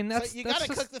 Right. I mean, that's so you that's gotta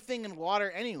just, cook the thing in water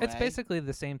anyway. It's basically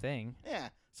the same thing. Yeah.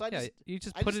 So Yeah, you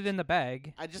I put just- it in the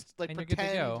bag. I just like and you're good to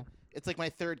pretend go. it's like my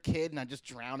third kid, and I'm just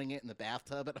drowning it in the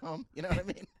bathtub at home. You know what I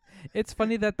mean? It's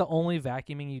funny that the only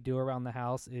vacuuming you do around the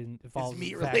house involves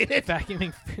meat-related.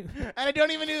 vacuuming food. And I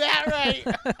don't even do that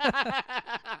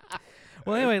right.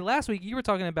 Well, anyway, last week you were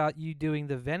talking about you doing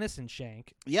the venison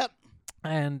shank, Yep.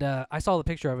 and I saw the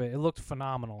picture of it. It looked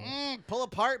phenomenal. Pull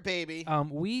apart, baby.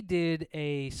 We did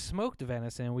a smoked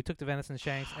venison. We took the venison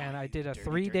shanks, and I did a dirty,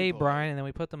 3-day dirty boy. brine, and then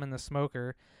we put them in the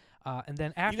smoker. And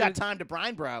then after You got time to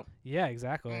brine, bro. Yeah,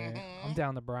 exactly. Mhm. I'm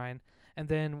down the brine. And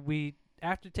then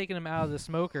after taking them out of the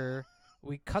smoker,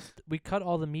 we cut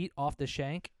all the meat off the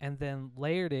shank and then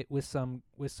layered it with some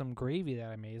gravy that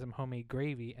I made, some homemade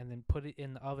gravy, and then put it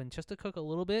in the oven just to cook a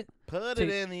little bit Put To- it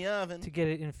in the oven. to get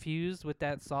it infused with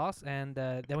that sauce. And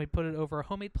then we put it over a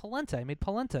homemade polenta. I made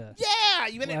polenta. Yeah,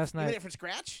 you made Last you made night. it from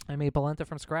scratch. I made polenta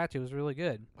from scratch. It was really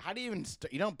good. How do you even?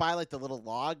 You don't buy like the little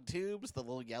log tubes, the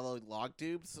little yellow log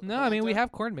tubes. of No, I mean we polenta?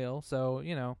 have cornmeal, so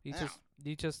you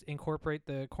Yeah. just incorporate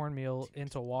the cornmeal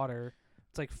into water.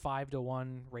 It's like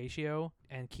 5-to-1 ratio,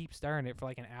 and keep stirring it for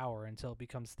like an hour until it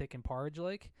becomes thick and porridge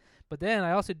like. But then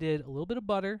I also did a little bit of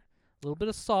butter, a little bit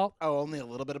of salt, Oh, only a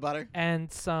little bit of butter. and You're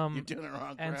some doing it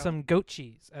wrong, and bro. some goat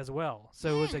cheese as well.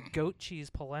 So it was a goat cheese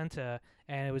polenta,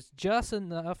 and it was just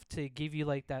enough to give you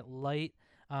like that light,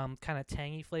 kind of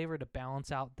tangy flavor to balance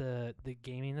out the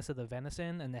gaminess of the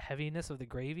venison and the heaviness of the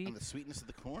gravy. and the sweetness of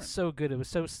the corn. So good. It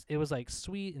was like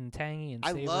sweet and tangy and I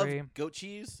savory. love goat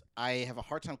cheese. I have a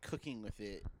hard time cooking with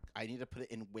it. I need to put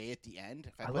it in way at the end.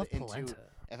 If I, I put love it into, polenta.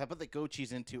 if I put the goat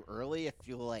cheese in too early, I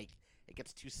feel like it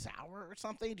gets too sour or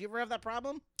something. Do you ever have that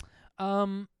problem?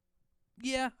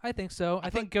 Yeah, I think so. I I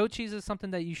think goat cheese is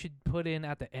something that you should put in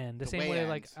at the end. The The same way way,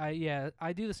 like ends.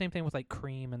 I do the same thing with like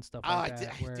cream and stuff Oh, like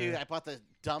that. where dude, I bought the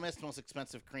dumbest, most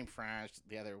expensive cream fromage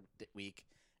the other week,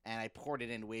 and I poured it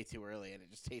in way too early, and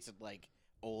it just tasted like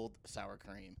old sour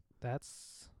cream.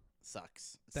 that's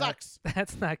Sucks. It that- sucks.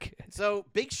 That's not good. So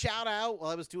big shout out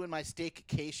while I was doing my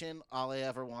steakcation, all I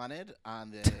ever wanted on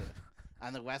the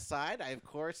on the west side. I of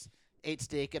course ate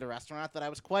steak at a restaurant that I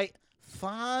was quite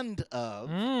fond of.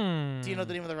 Do you know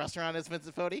the name of the restaurant is,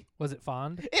 Vincent Fodi? Was it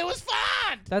fond? It was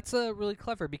fond. That's really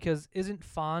clever because isn't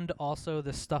fond also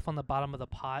the stuff on the bottom of the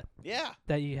pot Yeah.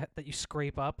 that you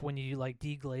scrape up when you like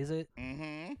deglaze it?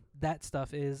 Mm-hmm. That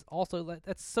stuff is also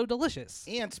that's so delicious.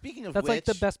 And speaking of That's which, like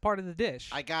the best part of the dish.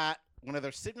 I got one of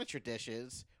their signature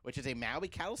dishes, which is a Maui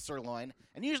cattle sirloin.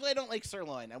 And usually I don't like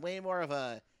sirloin. I'm way more of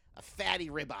a fatty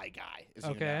ribeye guy, as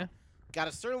you Okay. know. Got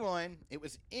a sirloin. It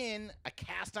was in a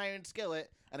cast iron skillet.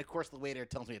 And, of course, the waiter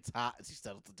tells me it's hot as he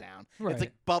settles it down. Right. It's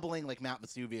like bubbling like Mount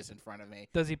Vesuvius in front of me.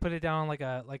 Does he put it down on like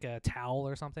a towel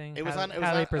or something? It was, how, on, it how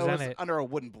was, they on- present it was it. under a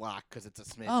wooden block because it's a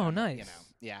smidge. Oh, on it, nice. You know,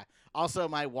 yeah. Also,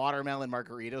 my watermelon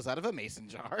margaritas out of a mason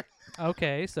jar.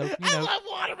 Okay, so you I know, love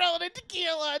watermelon and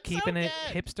tequila. It's keeping so it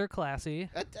good. hipster classy.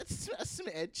 That's a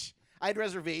smidge. I had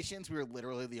reservations. We were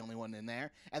literally the only one in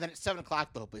there. And then at 7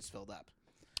 o'clock, the whole place filled up.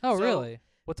 Oh, So- really?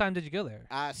 What time did you go there?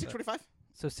 6:45.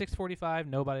 So 6:45,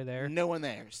 nobody there. No one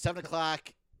there. 7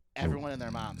 o'clock, everyone and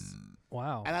their moms.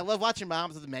 Wow. And I love watching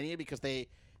moms at the menu because the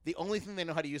only thing they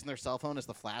know how to use in their cell phone is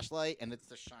the flashlight, and it's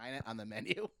to shine it on the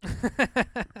menu.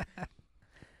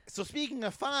 So speaking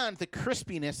of fond, the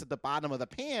crispiness at the bottom of the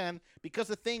pan, because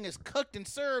the thing is cooked and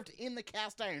served in the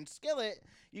cast iron skillet,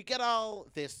 you get all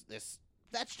this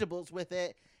vegetables with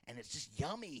it, and it's just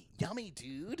yummy,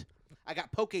 dude. I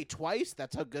got poke twice.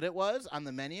 That's how good it was on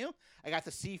the menu. I got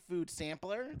the seafood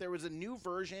sampler. There was a new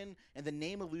version, and the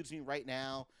name eludes me right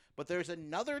now, but there's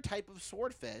another type of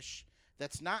swordfish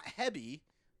that's not heavy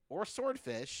or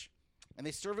swordfish, and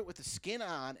they serve it with the skin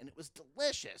on, and it was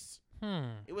delicious.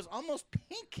 It was almost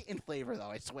pink in flavor,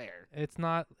 though, I swear. It's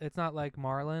not like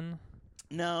marlin.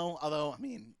 No, although, I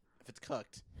mean, if it's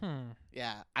cooked.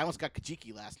 Yeah. I almost got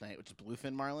kajiki last night, which is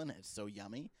bluefin marlin. It's so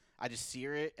yummy. I just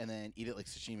sear it and then eat it like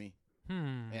sashimi.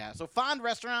 Yeah, so Fond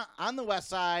Restaurant on the west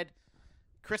side.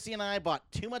 Chrissy and I bought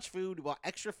too much food. We bought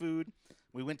extra food.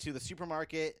 We went to the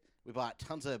supermarket. We bought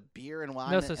tons of beer and wine.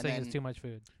 No such and thing as then too much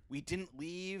food. We didn't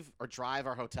leave or drive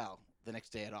our hotel the next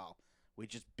day at all. We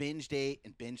just binged ate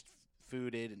and binged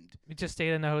fooded, and We just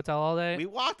stayed in the hotel all day. we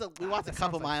walked a that couple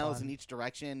sounds like miles fun. in each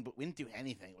direction, but we didn't do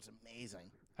anything. It was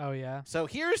amazing. Oh yeah. So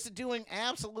here's to doing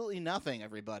absolutely nothing,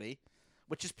 everybody,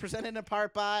 which is presented in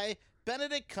part by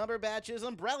Benedict Cumberbatch's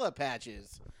Umbrella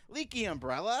Patches. Leaky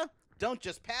umbrella, don't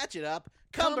just patch it up,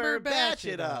 Cumberbatch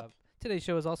it up. Today's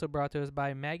show is also brought to us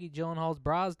by Maggie Gyllenhaal's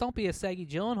Bras. Don't be a saggy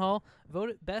Gyllenhaal.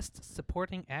 Voted Best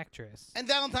Supporting Actress. And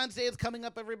Valentine's Day is coming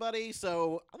up, everybody,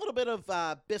 so a little bit of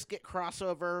biscuit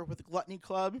crossover with Gluttony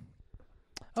Club.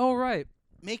 Oh right.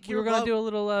 Make We your were gonna love- do a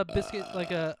little biscuit,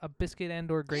 like a biscuit and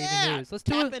or gravy Yeah, news. Let's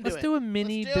tap do into let's it. do a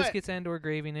mini Let's do it. biscuits and or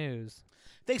gravy news.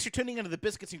 Thanks for tuning into the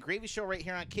Biscuits and Gravy Show right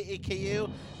here on KAKU.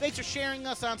 Thanks for sharing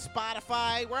us on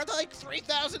Spotify. We're at like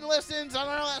 3,000 listens on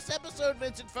our last episode,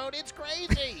 Vincent Fode. It's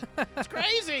crazy. It's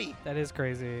crazy. That is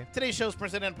crazy. Today's show is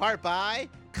presented in part by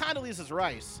Condoleezza's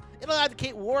Rice. It'll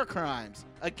advocate war crimes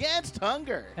against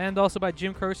hunger. And also by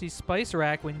Jim Croce's Spice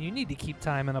Rack when you need to keep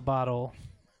time in a bottle.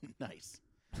 Nice.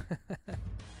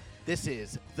 This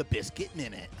is the Biscuit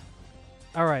Minute.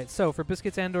 All right, so for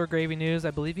biscuits and or gravy news,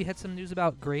 I believe you had some news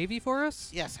about gravy for us.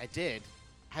 Yes, I did.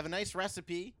 I have a nice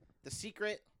recipe. The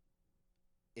secret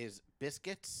is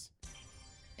biscuits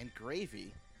and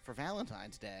gravy for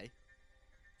Valentine's Day.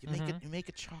 You make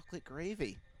a chocolate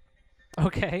gravy.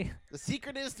 Okay. The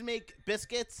secret is to make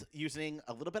biscuits using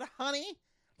a little bit of honey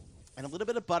and a little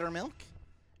bit of buttermilk.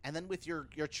 And then with your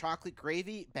chocolate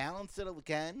gravy, balance it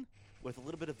again with a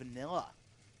little bit of vanilla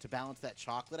to balance that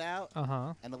chocolate out.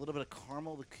 Uh-huh. And a little bit of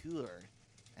caramel liqueur.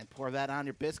 And pour that on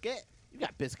your biscuit. You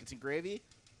got biscuits and gravy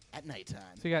at nighttime.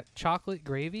 So you got chocolate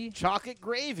gravy, Chocolate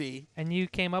gravy. and you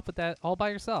came up with that all by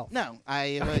yourself. No,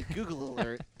 I have a Google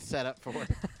alert set up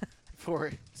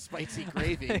for spicy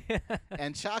gravy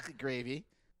and chocolate gravy.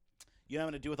 You know what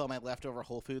I'm going to do with all my leftover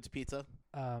Whole Foods pizza?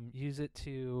 Use it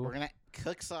to We're going to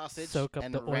cook sausage soak up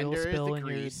and the oil render spill the in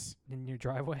grease. your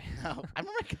driveway. No, I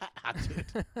remember I got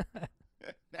dude.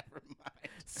 Never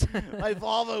mind. My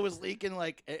Volvo was leaking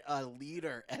like a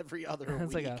liter every other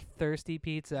It's week. like a thirsty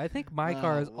pizza. I think my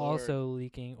car Oh, is Lord. also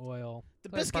leaking oil. The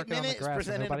So I Biscuit park it on the Minute is grass so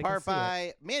presented in nobody part can see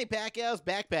it. by Manny Pacquiao's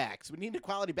Backpacks. We need a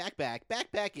quality backpack.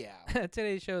 Pacquiao.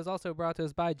 Today's show is also brought to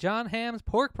us by John Ham's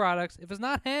Pork Products. If it's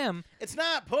not ham, It's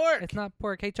not pork. it's not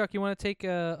pork. Hey, Chuck, you want to take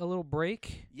a little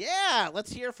break? Yeah,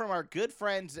 let's hear from our good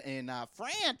friends in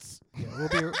France.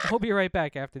 We'll be right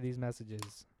back after these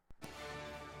messages.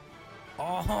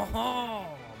 Oh,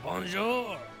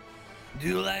 bonjour. Do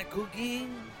you like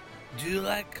cooking? Do you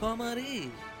like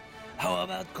comedy? How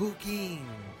about cooking?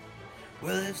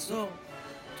 Well, if so,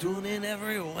 tune in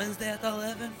every Wednesday at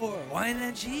 11 for Wine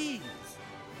and Cheese.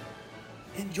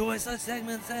 Enjoy such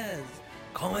segments as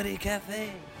Comedy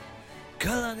Cafe,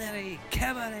 Culinary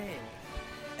Cabaret,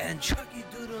 and Chucky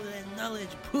Doodle and Knowledge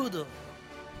Poodle.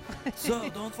 So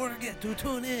don't forget to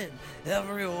tune in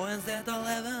every Wednesday at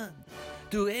 11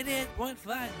 to 88.5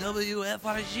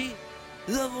 WFRG,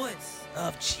 the voice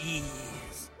of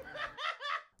cheese.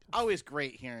 Always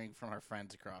great hearing from our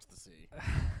friends across the sea.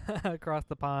 Across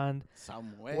the pond.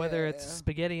 Somewhere. Whether it's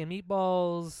spaghetti and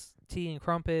meatballs, tea and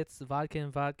crumpets, vodka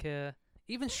and vodka,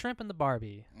 even shrimp and the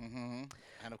Barbie. Mm-hmm.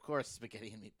 And of course,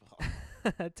 spaghetti and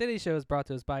meatball. Today's show is brought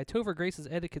to us by Topher Grace's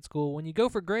Etiquette School. When you go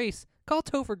for grace, call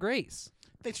Topher Grace.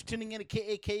 Thanks for tuning in to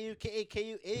KAKU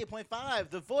 88.5,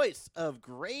 the voice of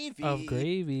gravy. Of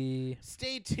gravy.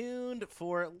 Stay tuned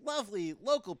for lovely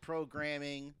local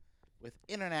programming with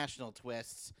international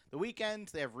twists. The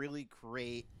weekends, they have really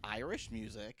great Irish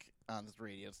music on this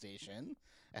radio station.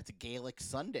 That's Gaelic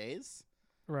Sundays.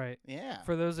 Right. Yeah.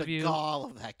 For those the of you gall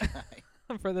of that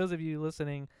guy. for those of you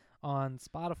listening on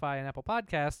Spotify and Apple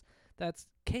Podcasts, that's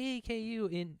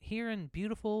KAKU here in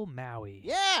beautiful Maui.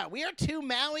 Yeah, we are two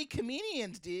Maui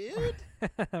comedians, dude.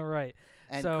 Right.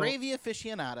 And So, gravy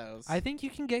aficionados. I think you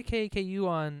can get KAKU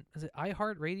on, is it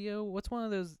iHeartRadio? What's one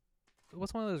of those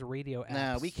radio apps?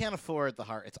 No, we can't afford the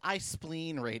heart. It's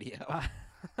iSpleen Radio.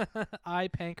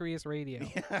 iPancreas Radio.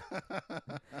 All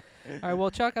right,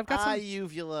 well, Chuck, I've got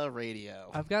iUvula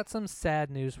Radio. I've got some sad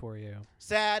news for you.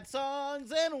 Sad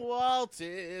songs and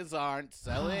waltzes aren't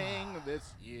selling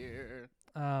this year.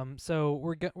 So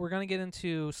we're gonna get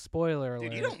into spoiler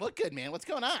alert. Dude, you don't look good, man. What's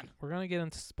going on? We're gonna get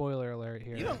into spoiler alert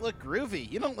here. You don't look groovy.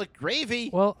 You don't look gravy.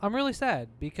 Well, I'm really sad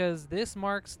because this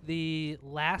marks the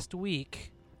last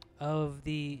week of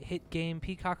the hit game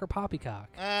Peacock or Poppycock.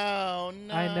 Oh,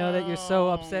 no. I know that you're so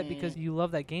upset because you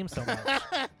love that game so much.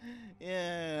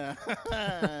 Yeah.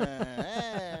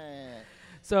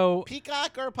 So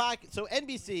Peacock or Pocket? So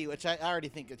NBC, which I already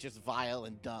think is just vile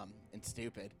and dumb and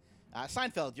stupid.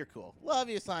 Seinfeld, you're cool. Love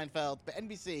you, Seinfeld. But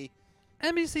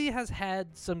NBC has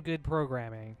had some good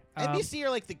programming. NBC are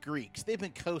like the Greeks. They've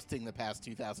been coasting the past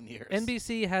 2,000 years.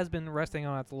 NBC has been resting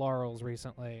on its laurels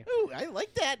recently. Ooh, I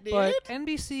like that, dude. But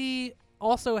NBC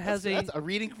also has that's a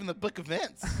reading from the Book of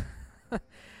Vince. a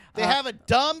They have a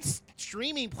dumb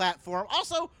streaming platform.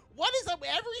 Also, what is up?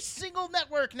 Every single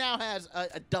network now has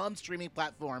a dumb streaming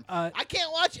platform. I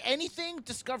can't watch anything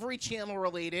Discovery Channel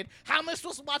related. How am I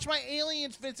supposed to watch my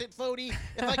aliens, Vincent Fodi, if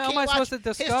I How can't am I watch supposed to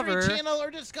discover History Channel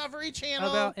or Discovery Channel?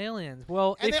 about aliens.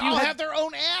 Well, and if they you all had- have their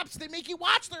own apps. They make you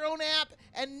watch their own app.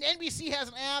 And NBC has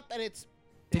an app, and it's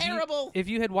Terrible. If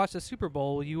you had watched the Super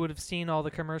Bowl, you would have seen all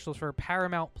the commercials for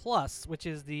Paramount Plus, which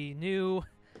is the new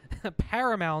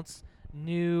Paramount's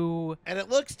new And it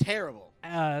looks terrible.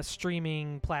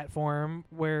 streaming platform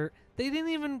where they didn't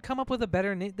even come up with a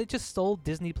better name. They just stole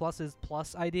Disney Plus's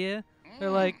Plus idea. They're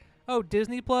like, oh,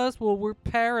 Disney Plus? Well, we're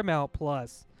Paramount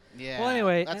Plus. Yeah. Well,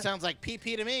 anyway, that sounds like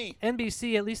PP to me.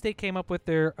 NBC, at least they came up with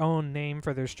their own name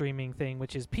for their streaming thing,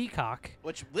 which is Peacock.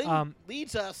 Which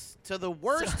leads us to the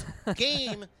worst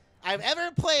game I've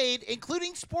ever played,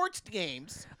 including sports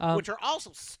games, which are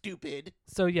also stupid.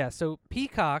 So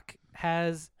Peacock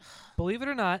has, believe it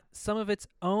or not, some of its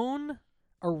own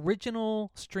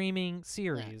original streaming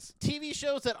series. TV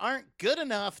shows that aren't good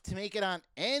enough to make it on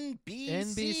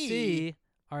NBC. NBC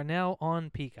are now on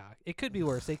Peacock. It could be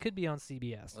worse. They could be on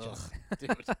CBS. Dude.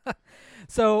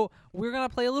 So we're going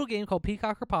to play a little game called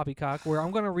Peacock or Poppycock where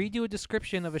I'm going to read you a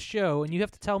description of a show, and you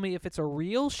have to tell me if it's a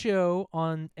real show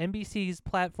on NBC's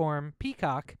platform,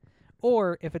 Peacock,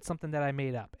 or if it's something that I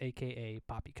made up, a.k.a.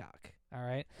 Poppycock. All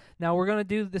right? Now we're going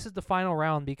to this is the final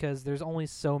round because there's only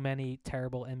so many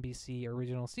terrible NBC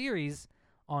original series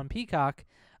on Peacock,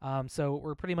 so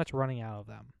we're pretty much running out of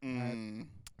them. All right?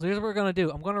 So here's what we're going to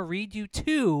do. I'm going to read you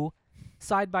two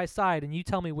side by side, and you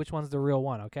tell me which one's the real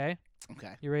one, okay?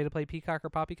 Okay. You ready to play Peacock or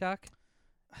Poppycock?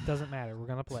 Doesn't matter. We're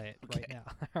going to play it Okay. right now.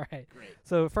 All right. Great.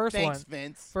 So first Thanks, one.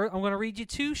 Vince. I'm going to read you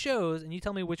two shows, and you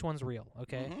tell me which one's real,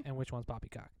 okay? Mhm. And which one's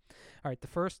Poppycock. All right.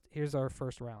 Here's our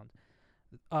first round.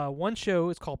 One show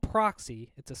is called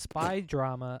Proxy. It's a spy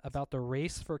drama about the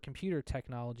race for computer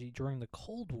technology during the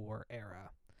Cold War era.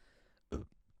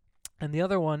 And the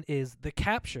other one is The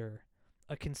Capture,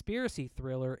 a conspiracy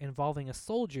thriller involving a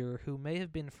soldier who may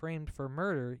have been framed for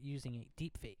murder using a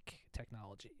deepfake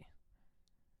technology.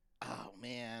 Oh,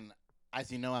 man.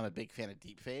 As you know, I'm a big fan of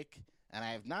deepfake, and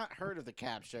I have not heard of The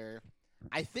Capture.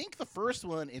 I think the first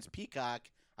one is Peacock.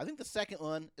 I think the second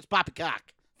one is Poppycock.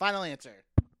 Final answer.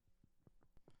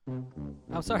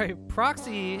 I'm sorry,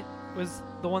 Proxy was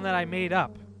the one that I made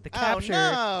up. The Capture,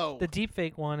 Oh, no. the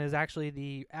deepfake one, is actually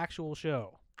the actual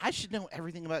show I should know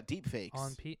everything about deepfakes.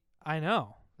 on I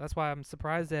know. That's why I'm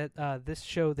surprised that this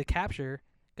show, The Capture,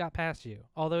 got past you.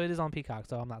 Although it is on Peacock,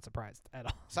 so I'm not surprised at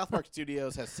all. South Park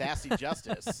Studios has Sassy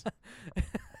Justice.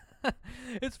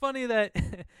 It's funny that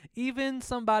even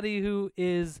somebody who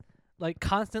is like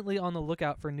constantly on the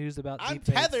lookout for news about I'm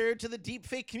deepfakes, tethered to the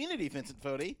deepfake community, Vincent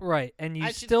Foddy. right? And you I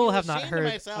should still feel have not ashamed of heard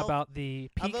myself, about the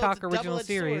Although Peacock it's a original double-edged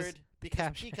series. sword because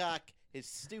Capture. Peacock is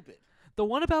stupid. The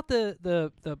one about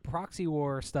the proxy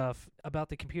war stuff about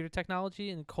the computer technology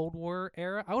in the Cold War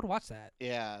era, I would watch that.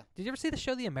 Yeah. Did you ever see the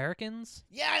show The Americans?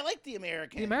 Yeah, I like The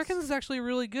Americans. The Americans is actually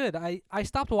really good. I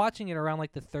stopped watching it around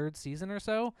like the third season or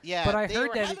so. Yeah, but I they heard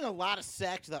were that having a lot of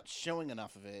sex without showing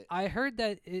enough of it. I heard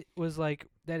that it was like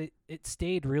that it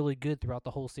stayed really good throughout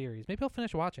the whole series. Maybe I'll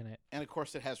finish watching it. And of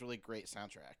course, it has really great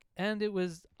soundtrack. And it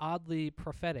was oddly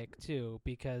prophetic too,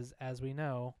 because as we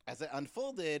know, As it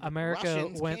unfolded, America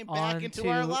Russians went came on back into to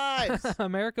our lives.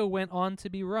 America went on to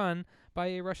be run by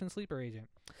a Russian sleeper agent.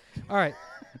 All right,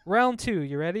 round 2.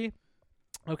 You ready?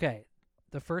 Okay.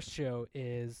 The first show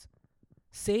is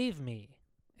Save Me.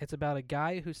 It's about a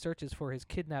guy who searches for his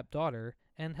kidnapped daughter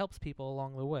and helps people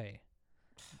along the way.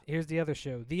 Here's the other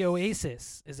show. The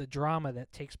Oasis is a drama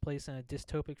that takes place in a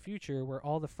dystopic future where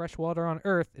all the fresh water on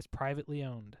Earth is privately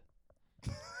owned.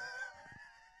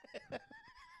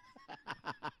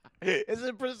 Is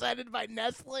it presented by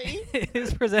Nestle? It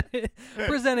is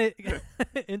presented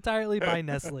entirely by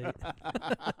Nestle.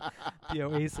 The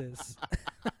Oasis.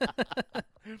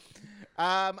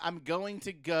 I'm going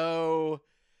to go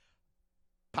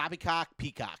Poppycock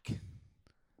Peacock.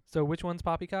 So which one's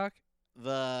Poppycock?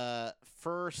 The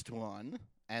first one,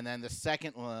 and then the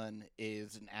second one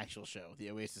is an actual show. The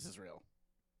Oasis is real.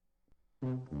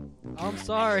 I'm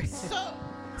sorry. So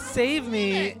Save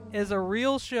Me it. is a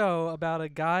real show about a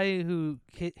guy who's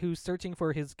searching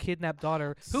for his kidnapped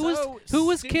daughter, who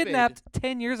was stupid. kidnapped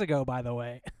 10 years ago, by the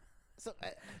way. So,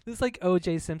 This is like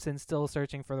O.J. Simpson still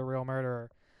searching for the real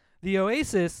murderer. The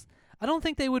Oasis, I don't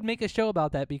think they would make a show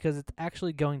about that because it's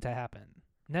actually going to happen.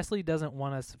 Nestle doesn't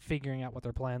want us figuring out what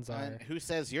their plans are. and who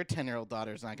says your 10-year-old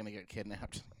daughter's not going to get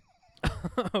kidnapped?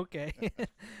 Okay.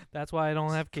 That's why I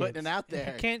don't have kids. Putting it out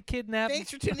there. I can't kidnap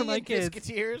Thanks for tuning my in, kids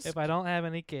Biscuiteers. if I don't have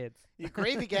any kids. You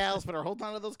gravy gals better hold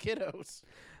on to those kiddos.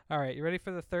 All right, you ready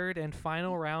for the third and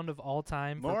final round of all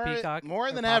time for Peacock? More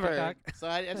or than ever. Poppycock? So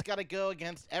I just got to go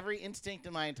against every instinct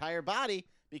in my entire body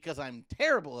because I'm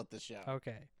terrible at this show.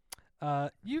 Okay.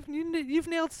 You've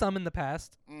nailed some in the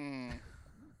past.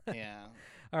 Yeah.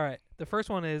 All right. The first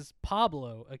one is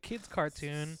Pablo, a kid's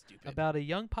cartoon Stupid. about a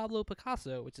young Pablo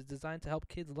Picasso, which is designed to help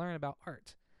kids learn about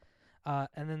art.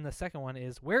 And then the second one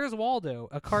is Where's Waldo?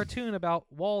 A cartoon about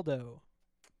Waldo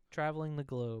traveling the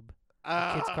globe.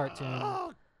 A kid's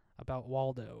cartoon about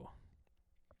Waldo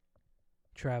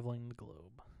traveling the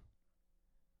globe.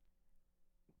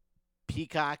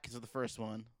 Peacock is the first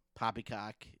one.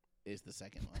 Poppycock is the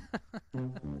second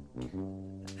one.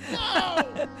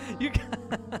 No! You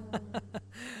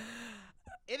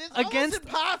It is Against- almost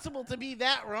impossible to be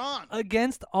that wrong.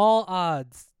 Against all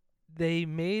odds, they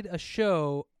made a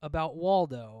show about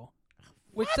Waldo,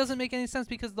 which doesn't make any sense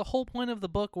because the whole point of the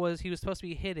book was he was supposed to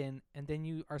be hidden, and then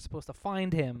you are supposed to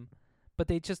find him. But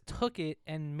they just took it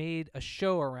and made a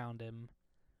show around him,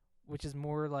 which is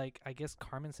more like, I guess,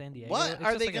 Carmen Sandiego. What It's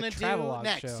are just they like a going to do travelogue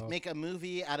next? show. Make a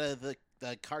movie out of the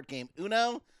card game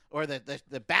Uno or the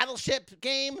Battleship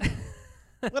game?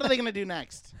 What are they going to do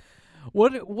next?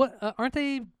 What aren't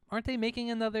they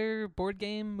making another board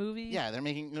game movie? Yeah, they're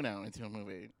making Uno into a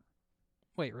movie.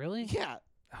 Wait, really? Yeah.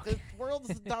 Okay. The world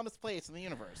is the dumbest place in the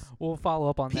universe. We'll follow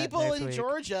up on People that next in week.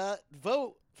 Georgia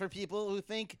vote for people who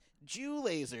think Jew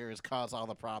lasers cause all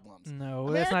the problems.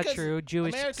 No, that's not America's- true.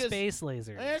 Jewish America's- space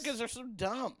lasers. Americans are so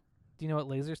dumb. Do you know what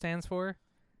laser stands for?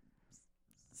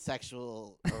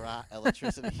 Sexual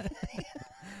electricity.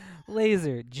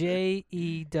 Laser.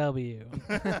 JEW.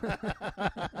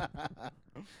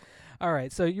 All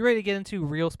right, so you ready to get into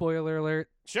real spoiler alert?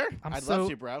 Sure, I'm I'd so- love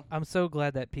to, bro. I'm so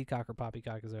glad that Peacock or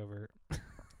Poppycock is over.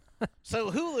 So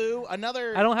Hulu,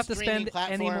 another I don't have to streaming spend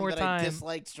platform any more that time I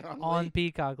dislike strongly. On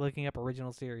Peacock looking up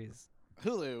original series.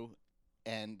 Hulu,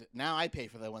 and now I pay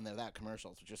for them when they're without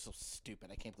commercials, which is so stupid.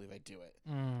 I can't believe I do it.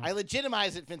 Mm. I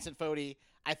legitimize it, Vincent Fodi.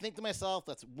 I think to myself,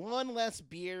 that's one less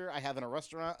beer I have in a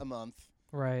restaurant a month,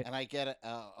 Right. and I get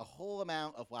a whole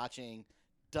amount of watching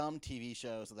dumb TV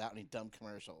shows without any dumb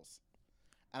commercials.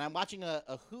 And I'm watching a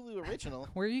Hulu original.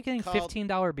 Where are you getting called-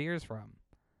 $15 beers from?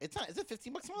 It's not. Is it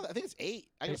 $15 a month? I think it's $8.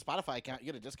 I get a Spotify account. You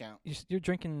get a discount. You're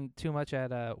drinking too much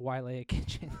at Wailea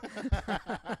Kitchen.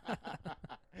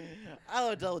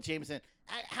 Oh, Double Jameson.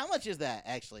 How much is that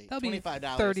actually? That'll be $25.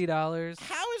 $30.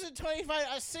 How is it 25?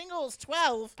 A single is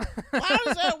 12. How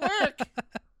does that work?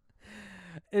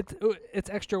 It's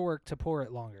extra work to pour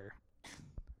it longer.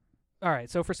 All right,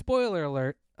 so for spoiler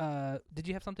alert, did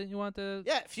you have something you want to?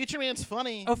 Yeah, Future Man's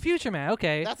funny. Oh, Future Man.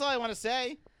 Okay. That's all I want to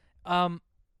say.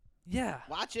 Yeah.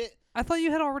 Watch it. I thought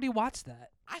you had already watched that.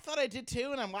 I thought I did too,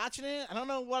 and I'm watching it. I don't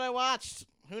know what I watched.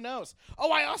 Who knows?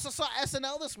 Oh, I also saw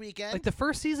SNL this weekend. Like the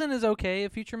first season is okay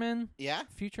of Future Man. Yeah?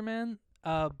 Future Man.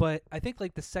 But I think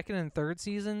like the second and third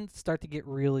season start to get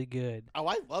really good. Oh,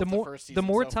 I love the more first season the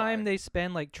more so time far. they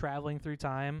spend like traveling through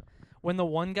time, when the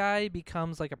one guy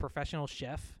becomes like a professional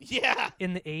chef Yeah.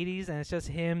 in the 80s and it's just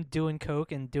him doing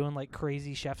coke and doing like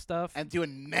crazy chef stuff And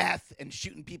doing meth and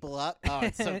shooting people up. Oh,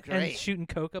 it's so and great. shooting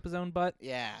coke up his own butt.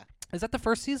 Yeah. Is that the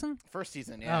first season? First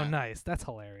season, yeah. Oh, nice. That's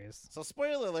hilarious. So,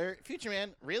 spoiler alert, Future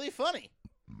Man, really funny.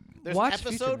 There's Watch an Future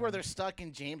episode where Man. they're stuck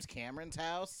in James Cameron's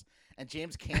house, and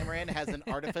James Cameron has an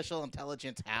artificial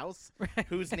intelligence house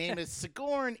whose name is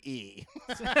Sigourney.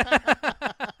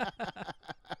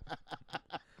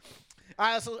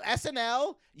 So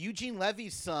SNL, Eugene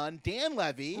Levy's son, Dan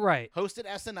Levy, Right. hosted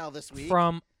SNL this week.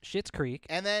 From Schitt's Creek.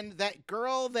 And then that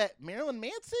girl that Marilyn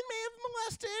Manson may have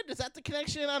molested, is that the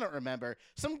connection? I don't remember.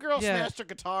 Some girl Yeah. smashed her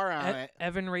guitar on it.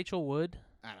 Evan Rachel Wood.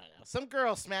 I don't know. Some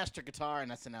girl smashed her guitar on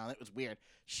SNL. And it was weird.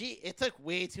 It took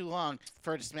way too long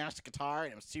for her to smash the guitar,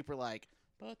 and it was super like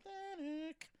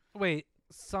pathetic. Wait,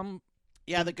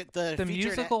 Yeah, the the featured-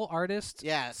 musical artist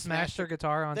Yeah, smashed her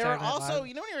guitar on There are Saturday Night also, Live?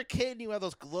 you know, when you were a kid, and you had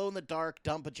those glow in the dark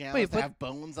dumb pajamas Wait, that but- have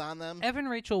bones on them. Evan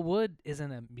Rachel Wood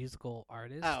isn't a musical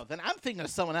artist. Oh, then I'm thinking of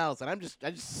someone else, and I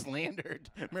just slandered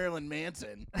Marilyn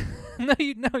Manson. no,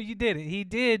 you didn't. He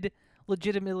did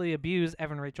legitimately abuse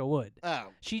Evan Rachel Wood. Oh,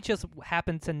 She just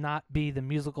happened to not be the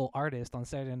musical artist on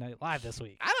Saturday Night Live this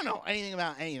week. I don't know anything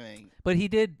about anything. But he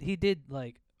did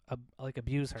like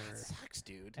abuse her, That sucks,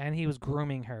 dude. and he was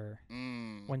grooming her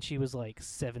Mm. when she was like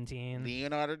 17.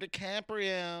 Leonardo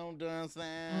DiCaprio does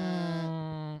that.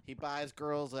 Mm, He buys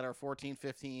girls that are 14,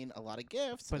 15 a lot of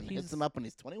gifts But and he's- hits them up when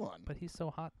he's 21. but he's so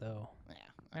hot though. Yeah.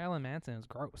 Marilyn Manson is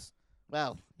gross.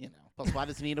 Well, you know. Plus, why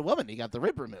does he need a woman? He got the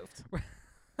rib removed.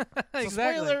 So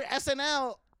Exactly. spoiler,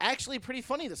 SNL, actually pretty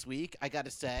funny this week, I got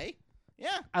to say.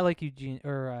 Yeah. I like Eugene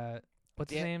or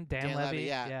what's his Dan- name? Dan Levy.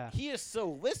 yeah. He is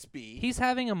so lispy. He's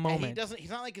having a and moment. he's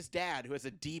not like his dad who has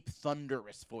a deep,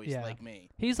 thunderous voice Yeah. like me.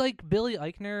 He's like Billy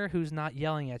Eichner, who's not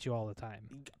yelling at you all the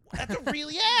time. That's a real,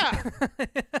 yeah.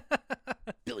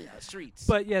 Billy on the streets.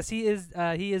 But yes, he is.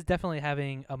 He is definitely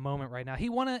having a moment right now. He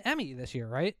won an Emmy this year,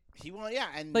 right? He won, yeah.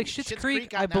 And Like Schitt's Creek,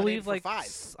 got I nominated believe. for Like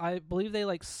 5. I believe they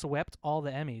like swept all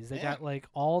the Emmys. They Yeah. got like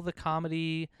all the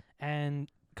comedy and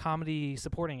comedy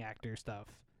supporting actor stuff,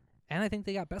 and I think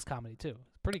they got best comedy too.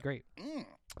 It's pretty great.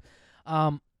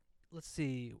 Mm. Let's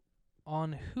see.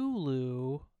 On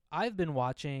Hulu, I've been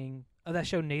watching that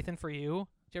show Nathan For You.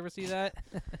 Did you ever see that?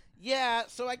 Yeah,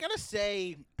 so I gotta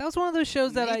say, That was one of those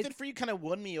shows that Nathan For You kind of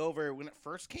won me over when it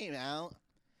first came out.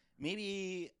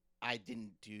 Maybe I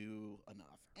didn't do enough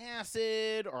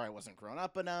acid, or I wasn't grown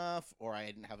up enough, or I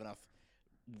didn't have enough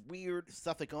weird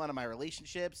stuff that go on in my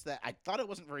relationships that I thought it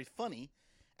wasn't very funny.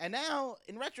 And now,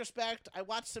 in retrospect, I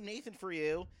watched some Nathan For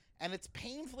You, and it's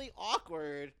painfully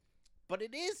awkward, but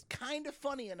it is kind of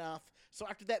funny enough. So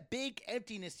after that big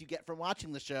emptiness you get from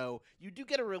watching the show, you do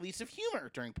get a release of humor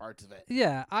during parts of it.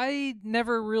 Yeah, I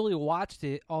never really watched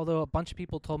it, although a bunch of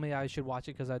people told me I should watch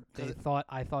it because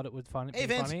I thought it was fun. Hey, be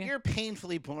Vince, funny. you're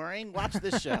painfully boring. Watch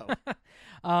this show.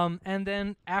 And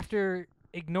then after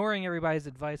ignoring everybody's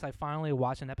advice, I finally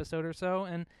watched an episode or so,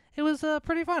 and it was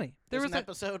pretty funny. There's an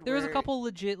episode there was a where couple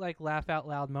legit like laugh out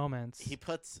loud moments. he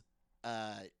puts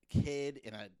a kid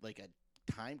in a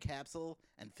time capsule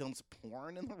and films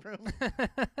porn in the room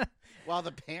while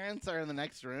the parents are in the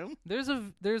next room.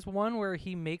 There's one where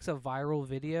he makes a viral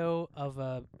video of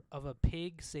a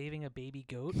pig saving a baby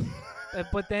goat,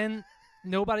 but then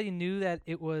nobody knew that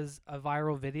it was a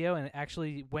viral video and it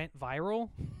actually went viral.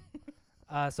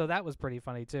 So that was pretty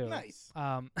funny too. Nice.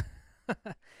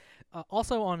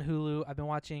 Also on Hulu, I've been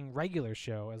watching Regular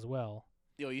Show as well.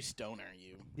 Yo, you stoner,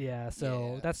 you. Yeah,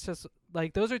 so Yeah. that's just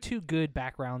like those are two good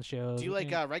background shows. Do you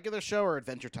like Regular Show or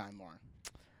Adventure Time more?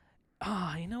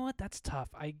 You know what? That's tough.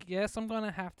 I guess I'm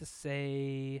gonna have to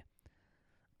say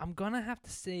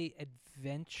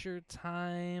Adventure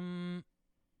Time.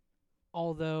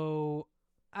 Although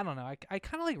I don't know, I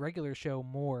kind of like Regular Show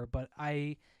more, but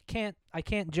I can't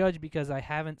judge because I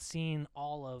haven't seen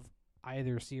all of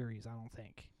either series. I don't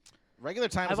think. Regular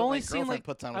Time is I've what only my seen girlfriend like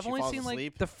puts on when I've she only falls seen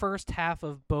asleep. like the first half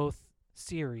of both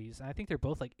series, and I think they're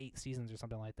both like 8 seasons or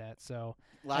something like that. So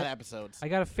A lot of episodes. I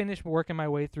gotta finish working my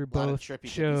way through Lot of both trippy, dippy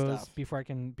shows stuff. before I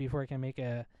can make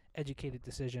a educated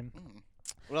decision.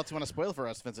 What else do you want to spoil for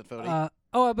us, Vincent Fodi?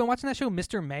 I've been watching that show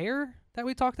Mr. Mayor that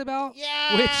we talked about.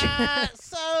 Yeah.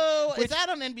 So which- is that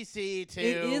on NBC too?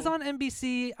 It is on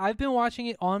NBC. I've been watching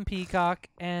it on Peacock,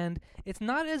 and it's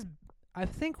not as. I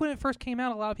think when it first came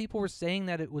out, a lot of people were saying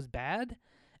that it was bad,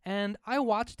 and I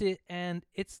watched it, and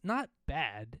it's not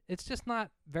bad. It's just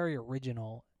not very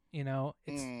original, you know.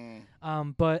 It's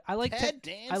but I like Ted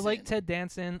I like Danson. Ted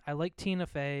Danson. I like Tina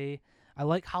Fey. I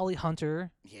like Holly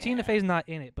Hunter. Yeah. Tina Fey's not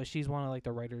in it, but she's one of like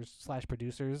the writers /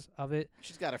 producers of it.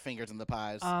 She's got her fingers in the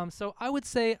pies. So I would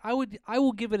say I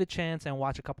will give it a chance and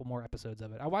watch a couple more episodes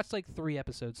of it. I watched like 3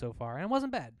 episodes so far, and it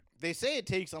wasn't bad. They say it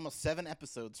takes almost 7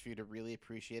 episodes for you to really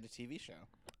appreciate a TV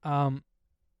show.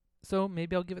 So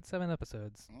maybe I'll give it 7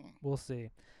 episodes. Mm. We'll see.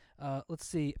 Let's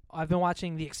see. I've been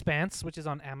watching The Expanse, which is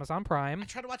on Amazon Prime. I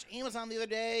tried to watch Amazon the other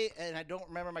day, and I don't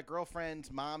remember my girlfriend's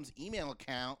mom's email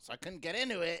account, so I couldn't get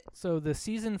into it. So the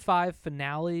season 5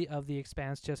 finale of The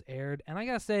Expanse just aired, and I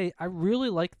gotta say, I really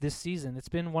like this season. It's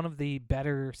been one of the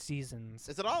better seasons.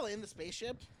 Is it all in the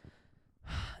spaceship?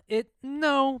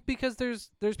 No, because there's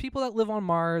people that live on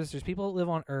Mars, there's people that live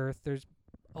on Earth, there's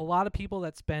a lot of people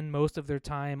that spend most of their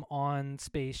time on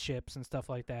spaceships and stuff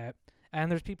like that. And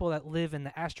there's people that live in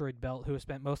the asteroid belt who have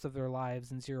spent most of their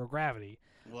lives in zero gravity.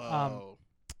 Whoa.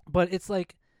 But it's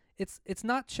like it's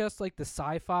not just like the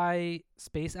sci-fi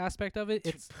space aspect of it.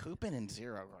 It's pooping in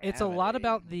zero gravity. It's a lot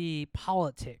about the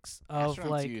politics of Astronauts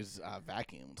like use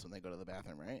vacuums when they go to the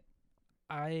bathroom, right?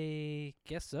 I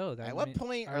guess so. At what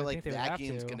point I are would like think they would have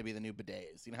vacuums to. going to be the new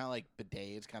bidets? You know how like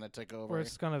bidets kind of took over? Where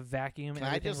it's gonna vacuum Can I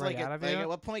everything just right like, out of like you? at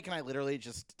what point can I literally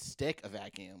just stick a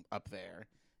vacuum up there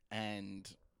and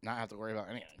not have to worry about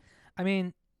anything? I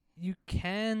mean, you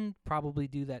can probably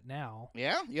do that now.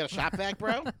 Yeah, you got a shop vac,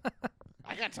 bro?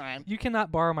 I got time. You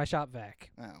cannot borrow my shop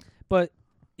vac, Oh. but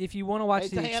if you want to watch Hey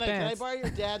The Diana, can I Expanse, borrow your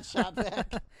dad's shop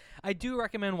vac? I do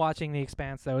recommend watching The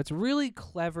Expanse, though. It's really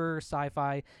clever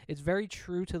sci-fi. It's very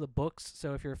true to the books.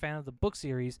 So if you're a fan of the book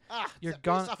series, You're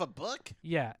gone- based off a book?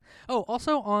 yeah. Oh,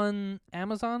 also on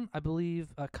Amazon, I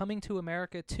believe Coming to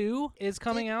America 2 is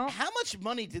coming out. How much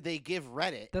money did they give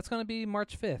Reddit? That's going to be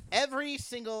March 5th. Every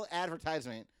single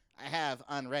advertisement I have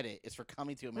on Reddit is for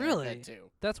Coming to America Really?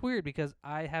 too. That's weird because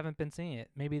I haven't been seeing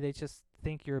it. Maybe they just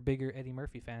think you're a bigger Eddie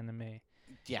Murphy fan than me.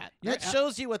 Yeah, Your that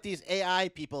shows you what these AI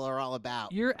people are all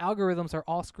about. Your algorithms are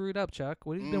all screwed up, Chuck.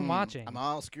 What have you been watching? I'm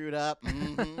all screwed up.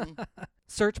 Mhm.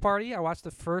 Search Party. I watched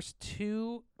the first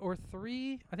 2 or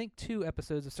 3, I think 2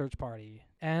 episodes of Search Party.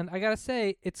 And I got to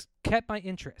say, it's kept my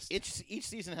interest. Each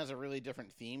season has a really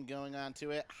different theme going on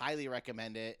to it. Highly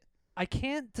recommend it. I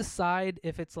can't decide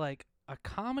if it's like a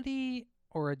comedy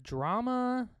or a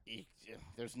drama.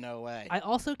 There's no way. I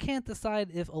also can't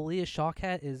decide if Aaliyah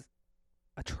Shawkat is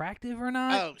attractive or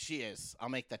not. Oh, she is. I'll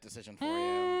make that decision for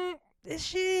you. Is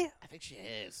she? I think she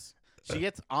is. She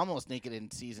gets almost naked in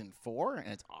season 4,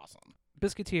 and it's awesome.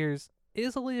 Biscuiteers,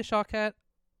 is Aaliyah Shawkat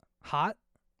hot?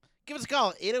 Give us a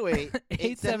call,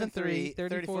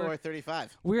 808-873-3435.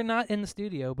 We're not in the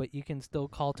studio, but you can still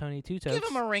call Tony Two Tokes. Give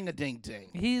him a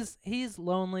ring-a-ding-ding. He's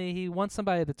lonely. He wants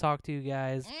somebody to talk to,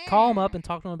 guys. Call him up and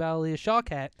talk to him about Aaliyah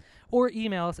Shawkat, or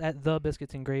email us at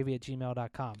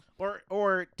thebiscuitsandgravy@gmail.com.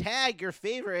 Or tag your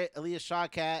favorite Aaliyah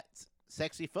Shawkat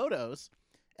sexy photos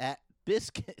at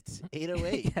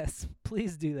Biscuits808. Yes,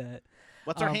 please do that.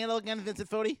 What's our handle again, Vincent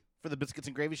Fodi, for the Biscuits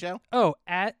and Gravy Show? Oh,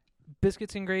 at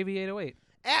Biscuits and Gravy 808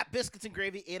 At Biscuits and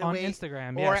Gravy 808 on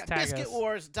Instagram. or Yes, at tag us.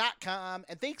 biscuitwars.com.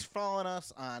 And thanks for following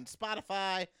us on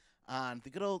Spotify, on the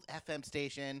good old FM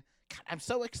station. God, I'm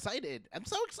so excited.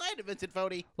 Vincent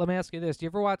Fodi. Let me ask you this: do you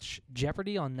ever watch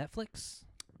Jeopardy on Netflix?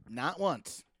 Not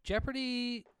once.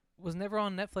 Jeopardy was never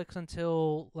on Netflix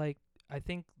until I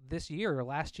think this year or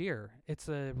last year. It's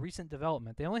a recent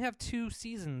development. They only have 2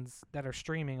 seasons that are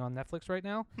streaming on Netflix right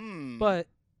now. But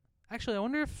actually, I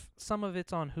wonder if some of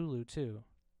it's on Hulu too.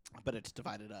 But it's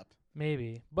divided up.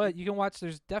 Maybe. But you can watch.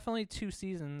 There's definitely 2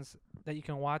 seasons that you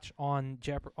can watch on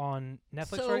on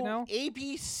Netflix right now.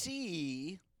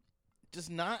 ABC does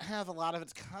not have a lot of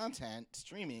its content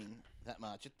streaming that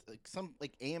much. It's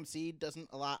like AMC doesn't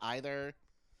a lot either.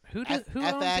 Who F-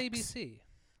 owns FX. ABC?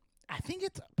 I think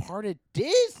it's part of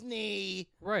Disney.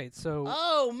 Right. So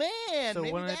Oh man, So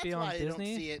maybe wouldn't it that's be on why I don't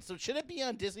Disney? see it. So should it be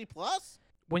on Disney Plus?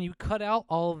 when you cut out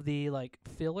all of the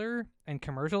filler and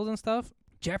commercials and stuff,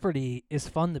 Jeopardy is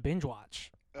fun to binge watch.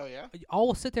 Oh yeah.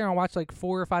 I'll sit there and watch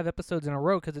 4 or 5 episodes in a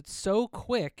row because it's so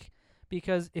quick.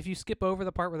 Because if you skip over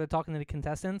the part where they're talking to the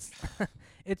contestants,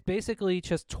 it's basically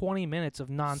just 20 minutes of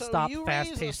nonstop, so you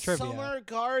fast-paced raise a trivia. summer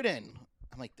garden.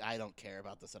 I'm like, I don't care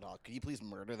about this at all. Could you please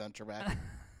murder them, Trebek?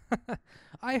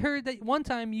 I heard that one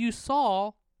time you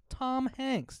saw Tom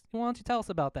Hanks. Why don't you tell us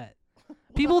about that?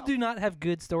 People do not have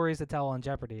good stories to tell on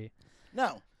Jeopardy.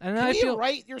 No. And Can I we feel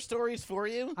write your stories for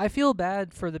you? I feel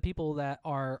bad for the people that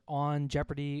are on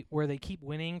Jeopardy where they keep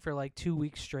winning for 2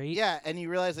 weeks straight. Yeah, and you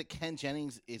realize that Ken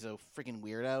Jennings is a freaking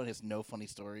weirdo and has no funny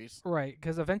stories. Right,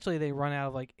 because eventually they run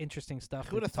out of interesting stuff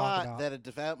Who would to have talk thought about. that a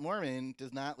devout Mormon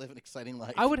does not live an exciting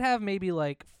life? I would have maybe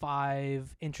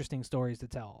 5 interesting stories to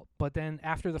tell, but then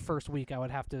after the first week, I would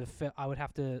have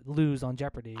to lose on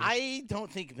Jeopardy. I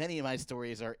don't think many of my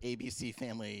stories are ABC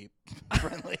family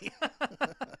friendly.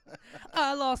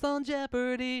 I lost on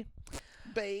Jeopardy.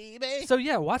 Baby. So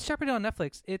yeah, watch Jeopardy on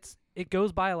Netflix. It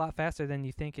goes by a lot faster than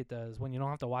you think it does when you don't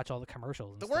have to watch all the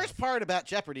commercials. And The stuff. worst part about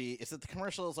Jeopardy is that the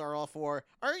commercials are all for,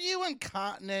 are you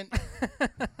incontinent?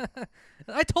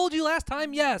 I told you last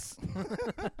time, yes.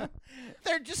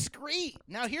 They're discreet.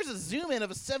 Now here's a zoom in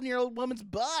of a 7-year-old woman's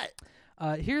butt.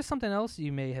 Here's something else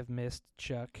you may have missed,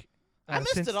 Chuck. I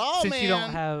missed since, it all, since You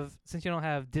don't man. since you don't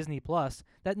have Disney Plus,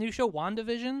 that new show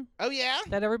WandaVision Oh yeah?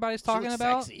 that everybody's She talking looks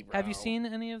about. sexy, Have you bro. seen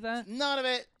any of that? None of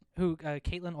it. Who?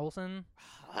 Caitlin Olsen.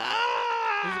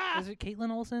 Ah! Is it Caitlin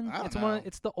Olsen? I don't It's know.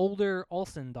 It's the older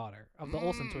Olsen daughter of the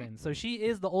Olsen Mm. twins. So she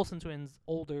is the Olsen twins'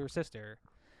 older sister,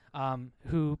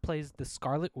 who plays the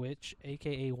Scarlet Witch,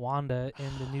 aka Wanda,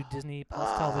 in the new Disney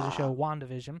Plus television show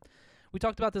WandaVision. We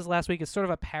talked about this last week. It's sort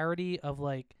of a parody of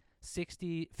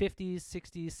 50s,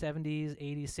 60s, 70s,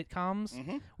 80s sitcoms,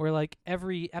 Mhm. where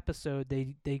every episode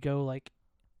they go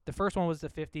the first one was the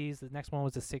 50s, the next one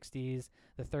was the 60s,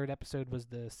 the third episode was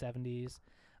the 70s.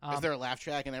 Is there a laugh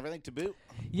track and everything to boot?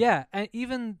 Yeah, and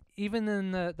even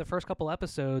in the first couple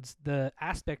episodes, the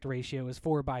aspect ratio is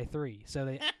 4:3,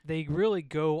 so they really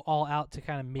go all out to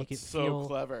kind of make That's it so feel.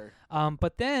 clever.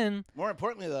 But then More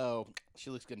importantly, though, she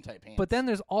looks good in tight pants. But then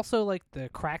there's also the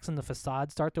cracks in the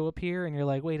facade start to appear, and you're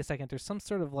like, wait a second, there's some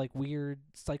sort of weird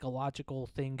psychological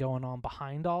thing going on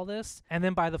behind all this. And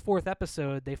then by the 4th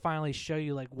episode, they finally show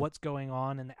you what's going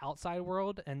on in the outside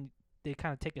world, and they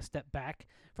kind of take a step back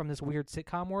from this weird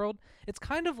sitcom world. It's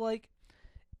kind of like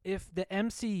if the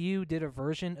MCU did a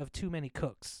version of Too Many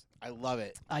Cooks. I love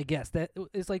it. I guess that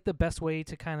is the best way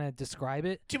to kind of describe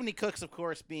it. Too Many Cooks, of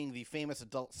course, being the famous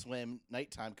Adult Swim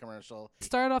nighttime commercial. It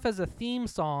started off as a theme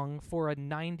song for a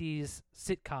 90s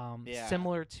sitcom Yeah.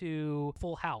 similar to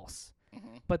Full House.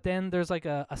 Mhm. But then there's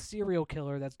a serial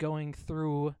killer that's going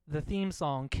through the theme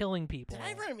song, killing people. Did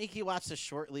I ever make you watch the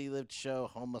shortly lived show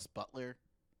Homeless Butler?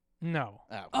 No.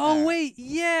 Oh, Oh, wait,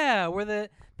 yeah, where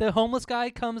the homeless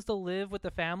guy comes to live with the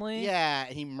family. Yeah,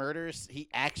 he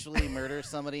actually murders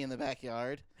somebody in the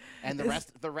backyard, and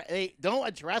Is- they don't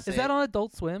address it. Is that on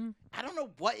Adult Swim? I don't know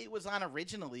what it was on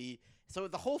originally. So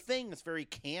the whole thing is very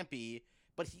campy,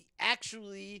 but he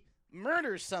actually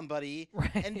murders somebody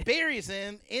Right. and buries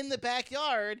him in the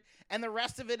backyard, and the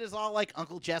rest of it is all like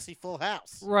Uncle Jesse Full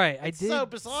House. Right. I It's did so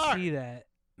bizarre. see that.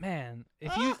 Man,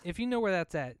 Ah. if you know where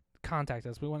that's at, contact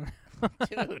us. We want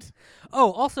Dude.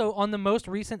 Oh, also on the most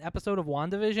recent episode of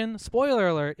WandaVision, spoiler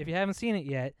alert, if you haven't seen it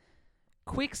yet,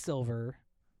 Quicksilver,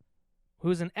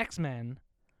 who's an X-Men,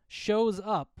 shows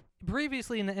up.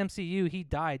 Previously in the MCU, he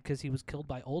died because he was killed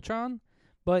by Ultron.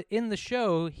 But in the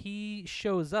show, he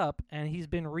shows up, and he's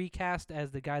been recast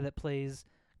as the guy that plays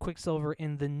Quicksilver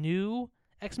in the new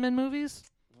X-Men movies,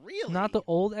 Really? not the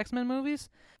old X-Men movies.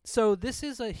 So this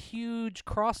is a huge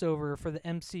crossover for the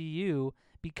MCU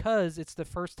because it's the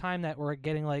first time that we're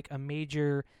getting like a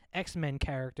major X-Men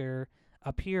character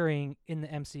appearing in the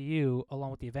MCU along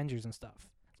with the Avengers and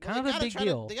stuff. Well, Kind of they a gotta big try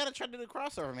deal. They got to try to do a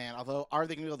crossover, man. Although, are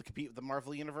they going to be able to compete with the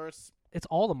Marvel Universe? It's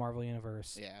all the Marvel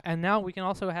Universe. Yeah. And now we can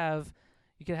also have,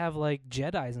 you could have like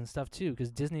Jedis and stuff too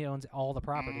because Disney owns all the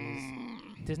properties.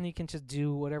 Mm. Disney can just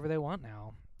do whatever they want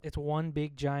now. It's one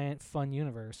big, giant, fun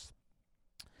universe.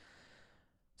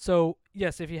 So,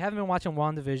 yes, if you haven't been watching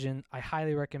WandaVision, I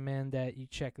highly recommend that you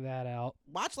check that out.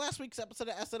 Watch last week's episode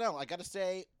of SNL. I got to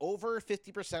say, over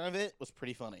 50% of it was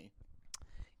pretty funny.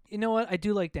 You know what? I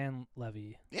do like Dan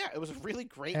Levy. Yeah, it was a really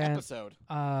great And- episode.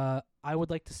 I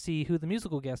would like to see who the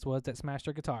musical guest was that smashed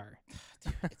her guitar.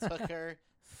 It took her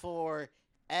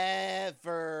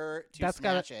forever to That's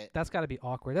smash gotta, it. that's got to be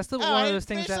awkward. That's the Oh, one I of those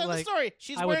didn't things finish that the like story.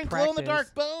 She's I would wearing glow in the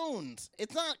dark practice. bones.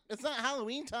 It's not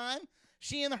Halloween time.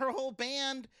 She and her whole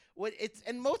band.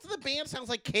 And most of the band sounds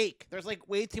like cake. There's like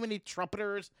way too many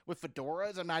trumpeters with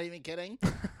fedoras. I'm not even kidding.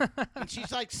 And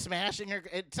she's like smashing her.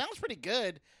 It sounds pretty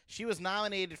good. She was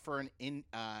nominated for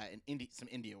some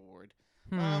indie award.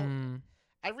 Hmm.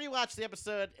 I rewatched the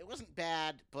episode. It wasn't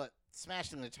bad, but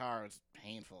smashing the guitar was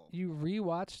painful. You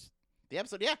rewatched The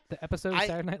episode, yeah. the episode of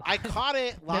Saturday Night I Live? caught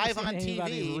it Never live seen on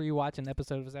anybody TV. rewatch an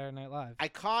episode of Saturday Night Live. I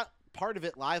caught part of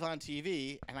it live on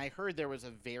TV, and I heard there was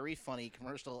a very funny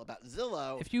commercial about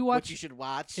Zillow, If you watch- which you should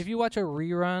watch. If you watch a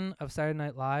rerun of Saturday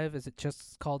Night Live, is it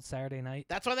just called Saturday Night?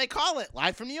 That's why they call it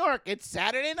Live from New York. It's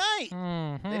Saturday night.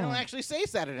 Mhm. They don't actually say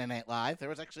Saturday Night Live. There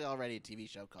was actually already a TV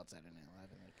show called Saturday Night Live.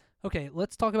 I think. Okay,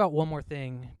 let's talk about one more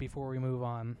thing before we move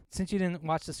on. Since you didn't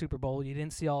watch the Super Bowl, you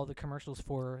didn't see all the commercials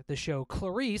for the show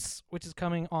Clarice, which is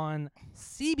coming on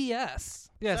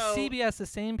CBS. Yeah, So- CBS, the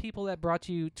same people that brought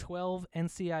you 12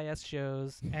 NCIS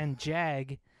shows and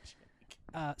JAG.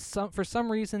 For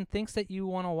some reason, thinks that you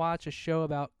want to watch a show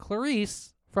about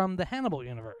Clarice from the Hannibal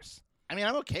universe. I mean,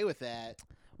 I'm okay with that.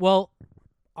 Well,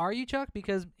 are you, Chuck?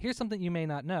 Because here's something you may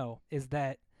not know, is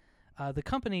that the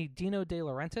company Dino De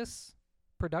Laurentiis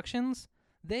Productions,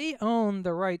 they own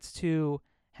the rights to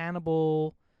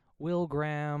Hannibal, Will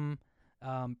Graham,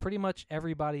 pretty much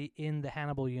everybody in the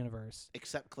Hannibal universe,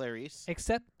 Except Clarice.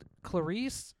 except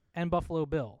Clarice and Buffalo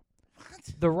Bill.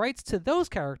 What? The rights to those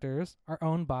characters are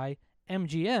owned by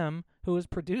MGM, who is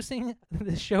producing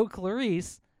the show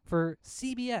Clarice for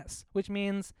CBS, which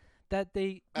means that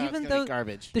they, Oh, it's even gonna be though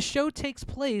garbage. the show takes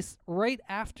place right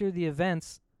after the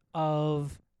events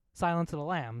of Silence of the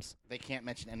Lambs. They can't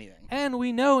mention anything. And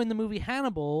we know in the movie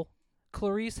Hannibal,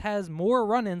 Clarice has more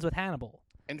run-ins with Hannibal.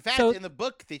 In fact, So- in the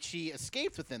book that she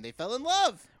escaped with him, they fell in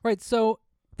love. Right, so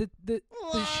the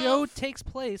show Love. takes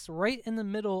place right in the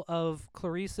middle of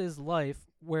Clarice's life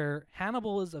where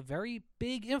Hannibal is a very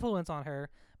big influence on her,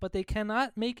 but they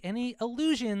cannot make any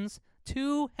allusions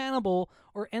to Hannibal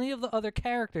or any of the other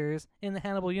characters in the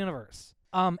Hannibal universe.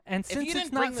 And If since you it's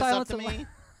didn't not bring this up Silence to of the me,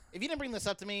 if you didn't bring this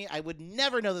up to me, I would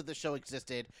never know that the show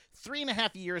existed.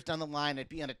 3.5 years down the line, I'd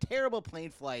be on a terrible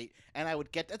plane flight, and I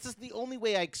would get. That's just the only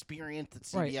way I experienced that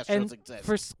CBS Right, shows and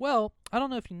exist. well, I don't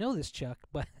know if you know this, Chuck,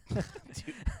 but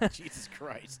Dude, Jesus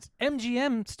Christ!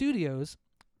 MGM Studios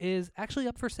is actually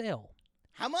up for sale.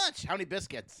 How much? How many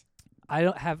biscuits? I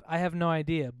have no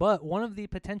idea, but one of the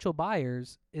potential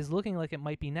buyers is looking like it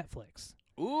might be Netflix.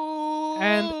 Ooh,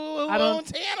 And I don't-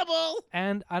 owns Hannibal.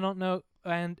 And I don't know,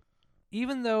 and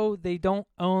even though they don't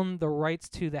own the rights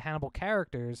to the Hannibal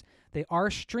characters, they are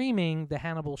streaming the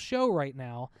Hannibal show right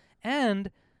now,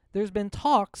 and there's been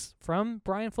talks from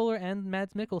Brian Fuller and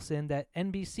Mads Mikkelsen that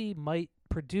NBC might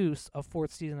produce a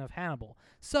 4th season of Hannibal.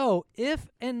 So if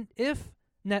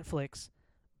Netflix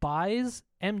buys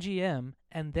MGM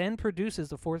and then produces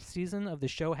the 4th season of the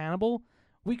show Hannibal,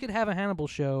 we could have a Hannibal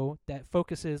show that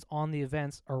focuses on the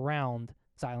events around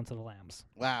Silence of the Lambs.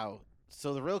 Wow.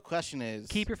 So the real question is,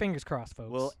 Keep your fingers crossed,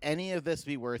 folks. will any of this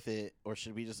be worth it, or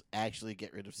should we just actually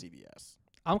get rid of CBS?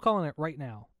 I'm calling it right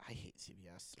now. I hate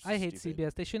CBS. They're I so hate stupid.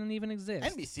 CBS. They shouldn't even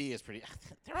exist. NBC is pretty.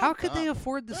 They're all How could they dumb.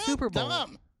 afford the They're all Super Bowl?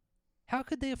 Dumb. How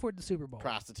could they afford the Super Bowl?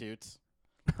 Prostitutes.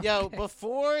 Yo, Okay.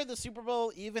 before the Super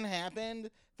Bowl even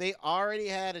happened, they already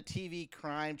had a TV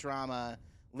crime drama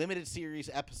limited series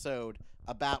episode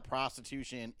about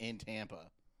prostitution in Tampa.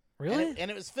 Really?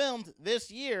 And it was filmed this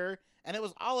year, and it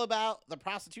was all about the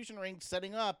prostitution ring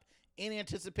setting up in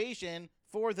anticipation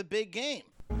for the big game.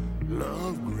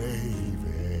 Love gravy.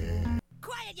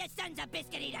 Quiet, you sons of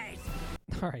biscuit eaters!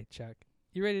 All right, Chuck.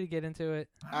 You ready to get into it?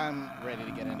 I'm ready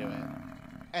to get into it.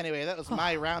 Anyway, that was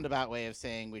my roundabout way of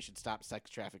saying we should stop sex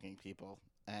trafficking people.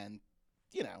 And,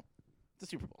 you know, the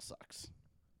Super Bowl sucks.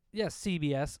 Yes,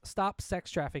 CBS. Stop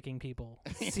sex trafficking people.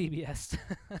 CBS.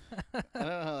 I don't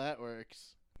know how that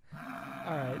works.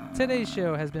 All right. Today's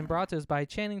show has been brought to us by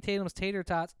Channing Tatum's Tater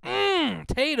Tots.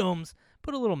 Tatum's.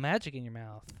 Put a little magic in your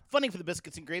mouth. Funding for the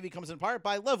Biscuits and Gravy comes in part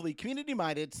by lovely,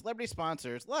 community-minded celebrity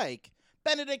sponsors like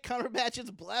Benedict Cumberbatch's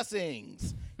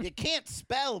Blessings. You can't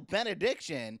spell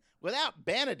benediction without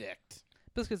Benedict.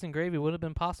 Biscuits and Gravy would have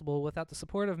been possible without the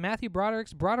support of Matthew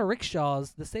Broderick's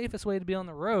Broderickshaws, the safest way to be on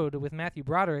the road with Matthew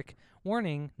Broderick.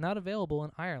 Warning, not available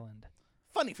in Ireland.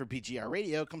 Funding for BGR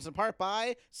Radio comes in part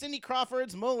by Cindy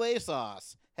Crawford's Mole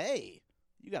Sauce. Hey,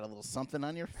 you got a little something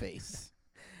on your face.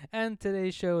 And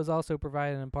today's show is also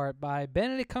provided in part by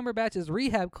Benedict Cumberbatch's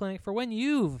Rehab Clinic for when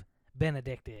you've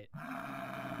benedicted.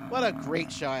 What a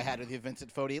great show I had with you,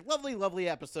 Vincent Fodi. Lovely, lovely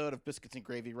episode of Biscuits and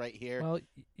Gravy right here. Well,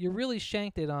 you really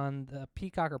shanked it on the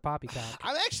Peacock or Poppycock.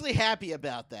 I'm actually happy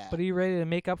about that. But are you ready to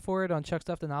make up for it on Chuck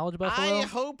Stuff the Knowledge Buffalo? I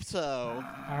hope so.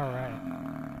 All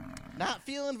right. Not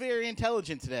feeling very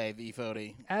intelligent today, V.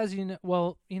 Fodi. As you know,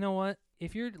 well, you know what?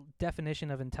 If your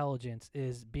definition of intelligence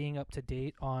is being up to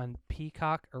date on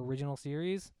Peacock original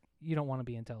series, you don't want to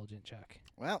be intelligent, Chuck.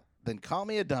 Well, then call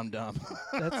me a dum-dum.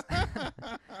 That's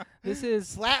This is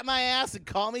Slap my ass and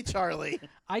call me Charlie.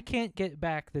 I can't get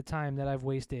back the time that I've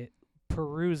wasted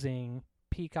perusing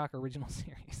Peacock original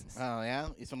series. Oh, yeah?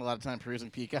 You spend a lot of time perusing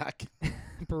Peacock?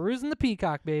 Perusing the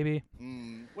Peacock, baby.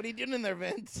 What are you doing in there,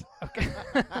 Vince? Okay.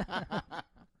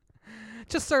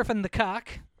 Just surfing the cock.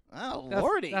 Oh, That's,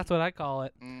 lordy. that's what I call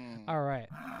it. Mm. All right.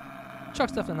 Chuck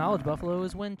Stuff the Knowledge Buffalo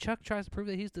is when Chuck tries to prove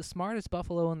that he's the smartest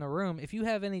buffalo in the room. If you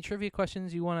have any trivia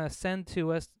questions you want to send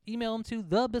to us, email them to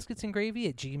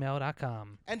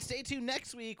thebiscuitsandgravy@gmail.com. And stay tuned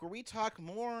next week where we talk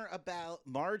more about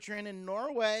margarine in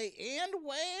Norway and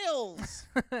Wales.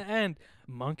 And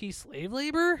monkey slave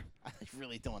labor? I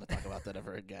really don't want to talk about that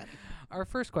ever again. Our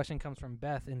first question comes from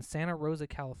Beth in Santa Rosa,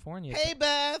 California. Hey,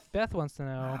 Beth. Beth wants to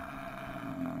know,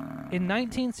 in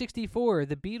 1964,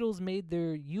 the Beatles made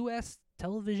their U.S.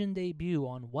 television debut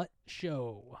on what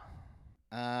show?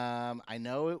 I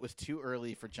know it was too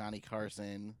early for Johnny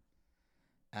Carson.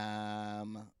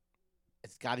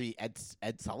 It's got to be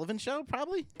Ed Sullivan Show,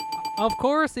 probably. Of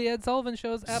course, the Ed Sullivan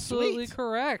Show is absolutely Sweet.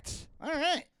 correct. All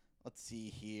right. Let's see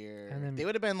here. And then- they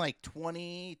would have been like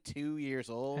 22 years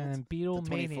old. And to 24.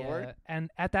 Beatlemania.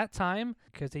 And at that time,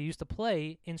 because they used to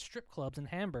play in strip clubs in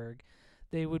Hamburg,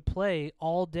 they would play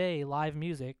all day live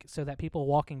music so that people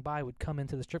walking by would come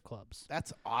into the strip clubs.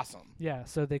 That's awesome. Yeah,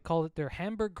 so they called it their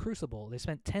Hamburg Crucible. They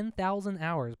spent 10,000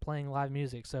 hours playing live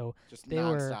music, so Just They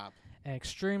were- nonstop. an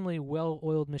extremely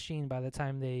well-oiled machine by the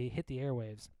time they hit the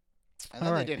airwaves. And then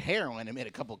all they right. did heroin and made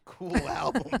a couple cool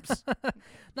albums.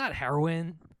 Not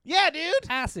heroin, Yeah, dude.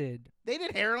 acid. They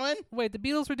did heroin. Wait, the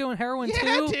Beatles were doing heroin Yeah,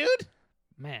 too? dude.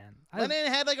 Man. Lennon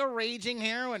had like a raging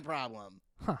heroin problem.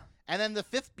 Huh. And then the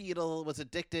fifth Beatle was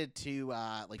addicted to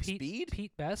like speed.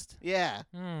 Pete Best? Yeah.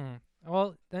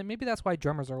 Well, then maybe that's why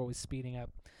drummers are always speeding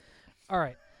up. All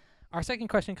right. Our second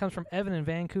question comes from Evan in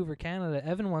Vancouver, Canada.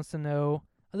 Evan wants to know,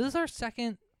 this is our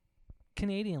second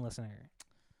Canadian listener.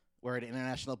 We're at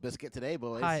International Biscuit today,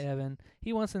 boys. Hi, Evan.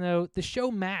 He wants to know, the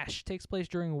show MASH takes place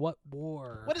during what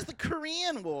war? What is the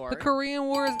Korean War? The Korean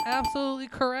War is absolutely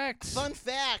correct. Fun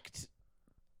fact.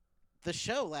 The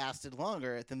show lasted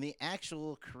longer than the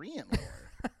actual Korean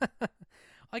War.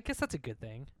 I guess that's a good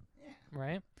thing.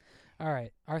 Right? All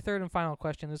right. Our third and final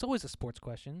question is always a sports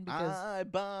question because I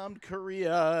bombed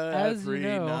Korea As you every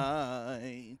know-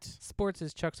 night. sports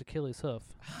is Chuck's Achilles hoof.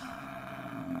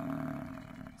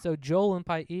 So Joel in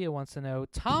Paia wants to know,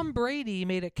 Tom Brady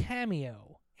made a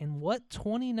cameo in what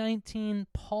 2019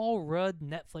 Paul Rudd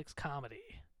Netflix comedy?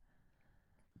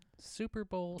 Super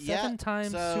Bowl,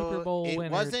 seven-time so Super Bowl it winner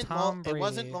wasn't Tom Brady. It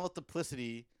wasn't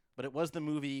Multiplicity, but it was the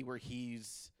movie where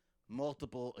he's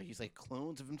like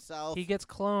clones of himself. He gets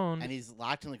cloned, and he's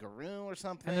locked in like a room or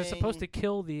something. and they're supposed to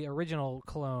kill the original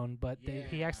clone, but he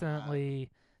Yeah.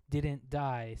 accidentally didn't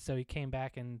die, so he came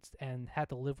back and had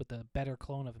to live with a better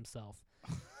clone of himself.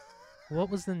 What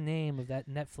was the name of that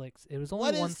Netflix? It was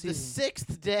only What one is the season.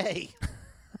 sixth day?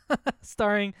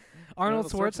 Starring Arnold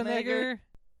Arnold Schwarzenegger? Schwarzenegger.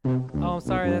 Oh, I'm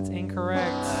sorry, that's incorrect.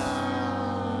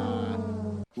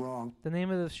 Wrong. The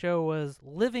name of the show was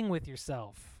Living with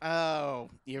Yourself. Oh,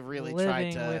 you really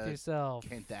tried Living with to Yourself.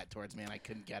 hint that towards me, and I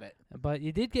couldn't get it. But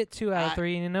you did get 2 out of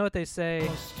 3, and you know what they say.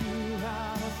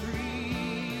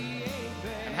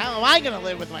 And how am I going to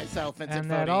live with myself, Vincent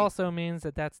And that Fodi? also means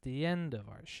that that's the end of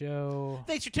our show.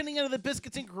 Thanks for tuning into the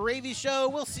Biscuits and Gravy Show.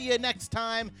 We'll see you next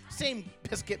time. Same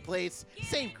biscuit place,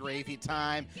 same gravy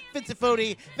time. Vincent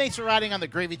Fodi, thanks for riding on the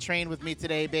gravy train with me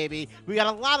today, baby. We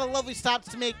got a lot of lovely stops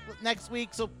to make next week,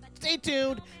 so stay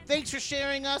tuned. Thanks for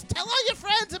sharing us. Tell all your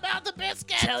friends about the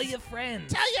biscuits. Tell your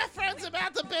friends. Tell your friends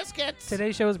about the biscuits.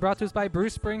 Today's show is brought to us by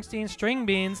Bruce Springsteen String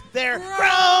Beans. They're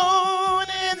grown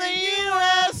in the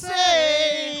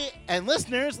USA. And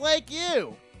listeners like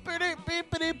you.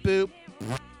 Boop.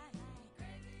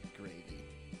 Gravy.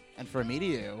 And from me to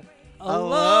you.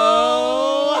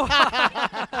 Hello.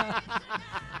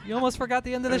 You almost forgot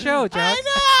the end of the show, John. I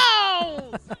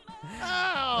know.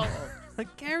 Oh.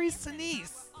 Gary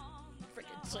Sinise.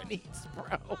 Freaking Sinise,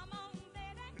 bro.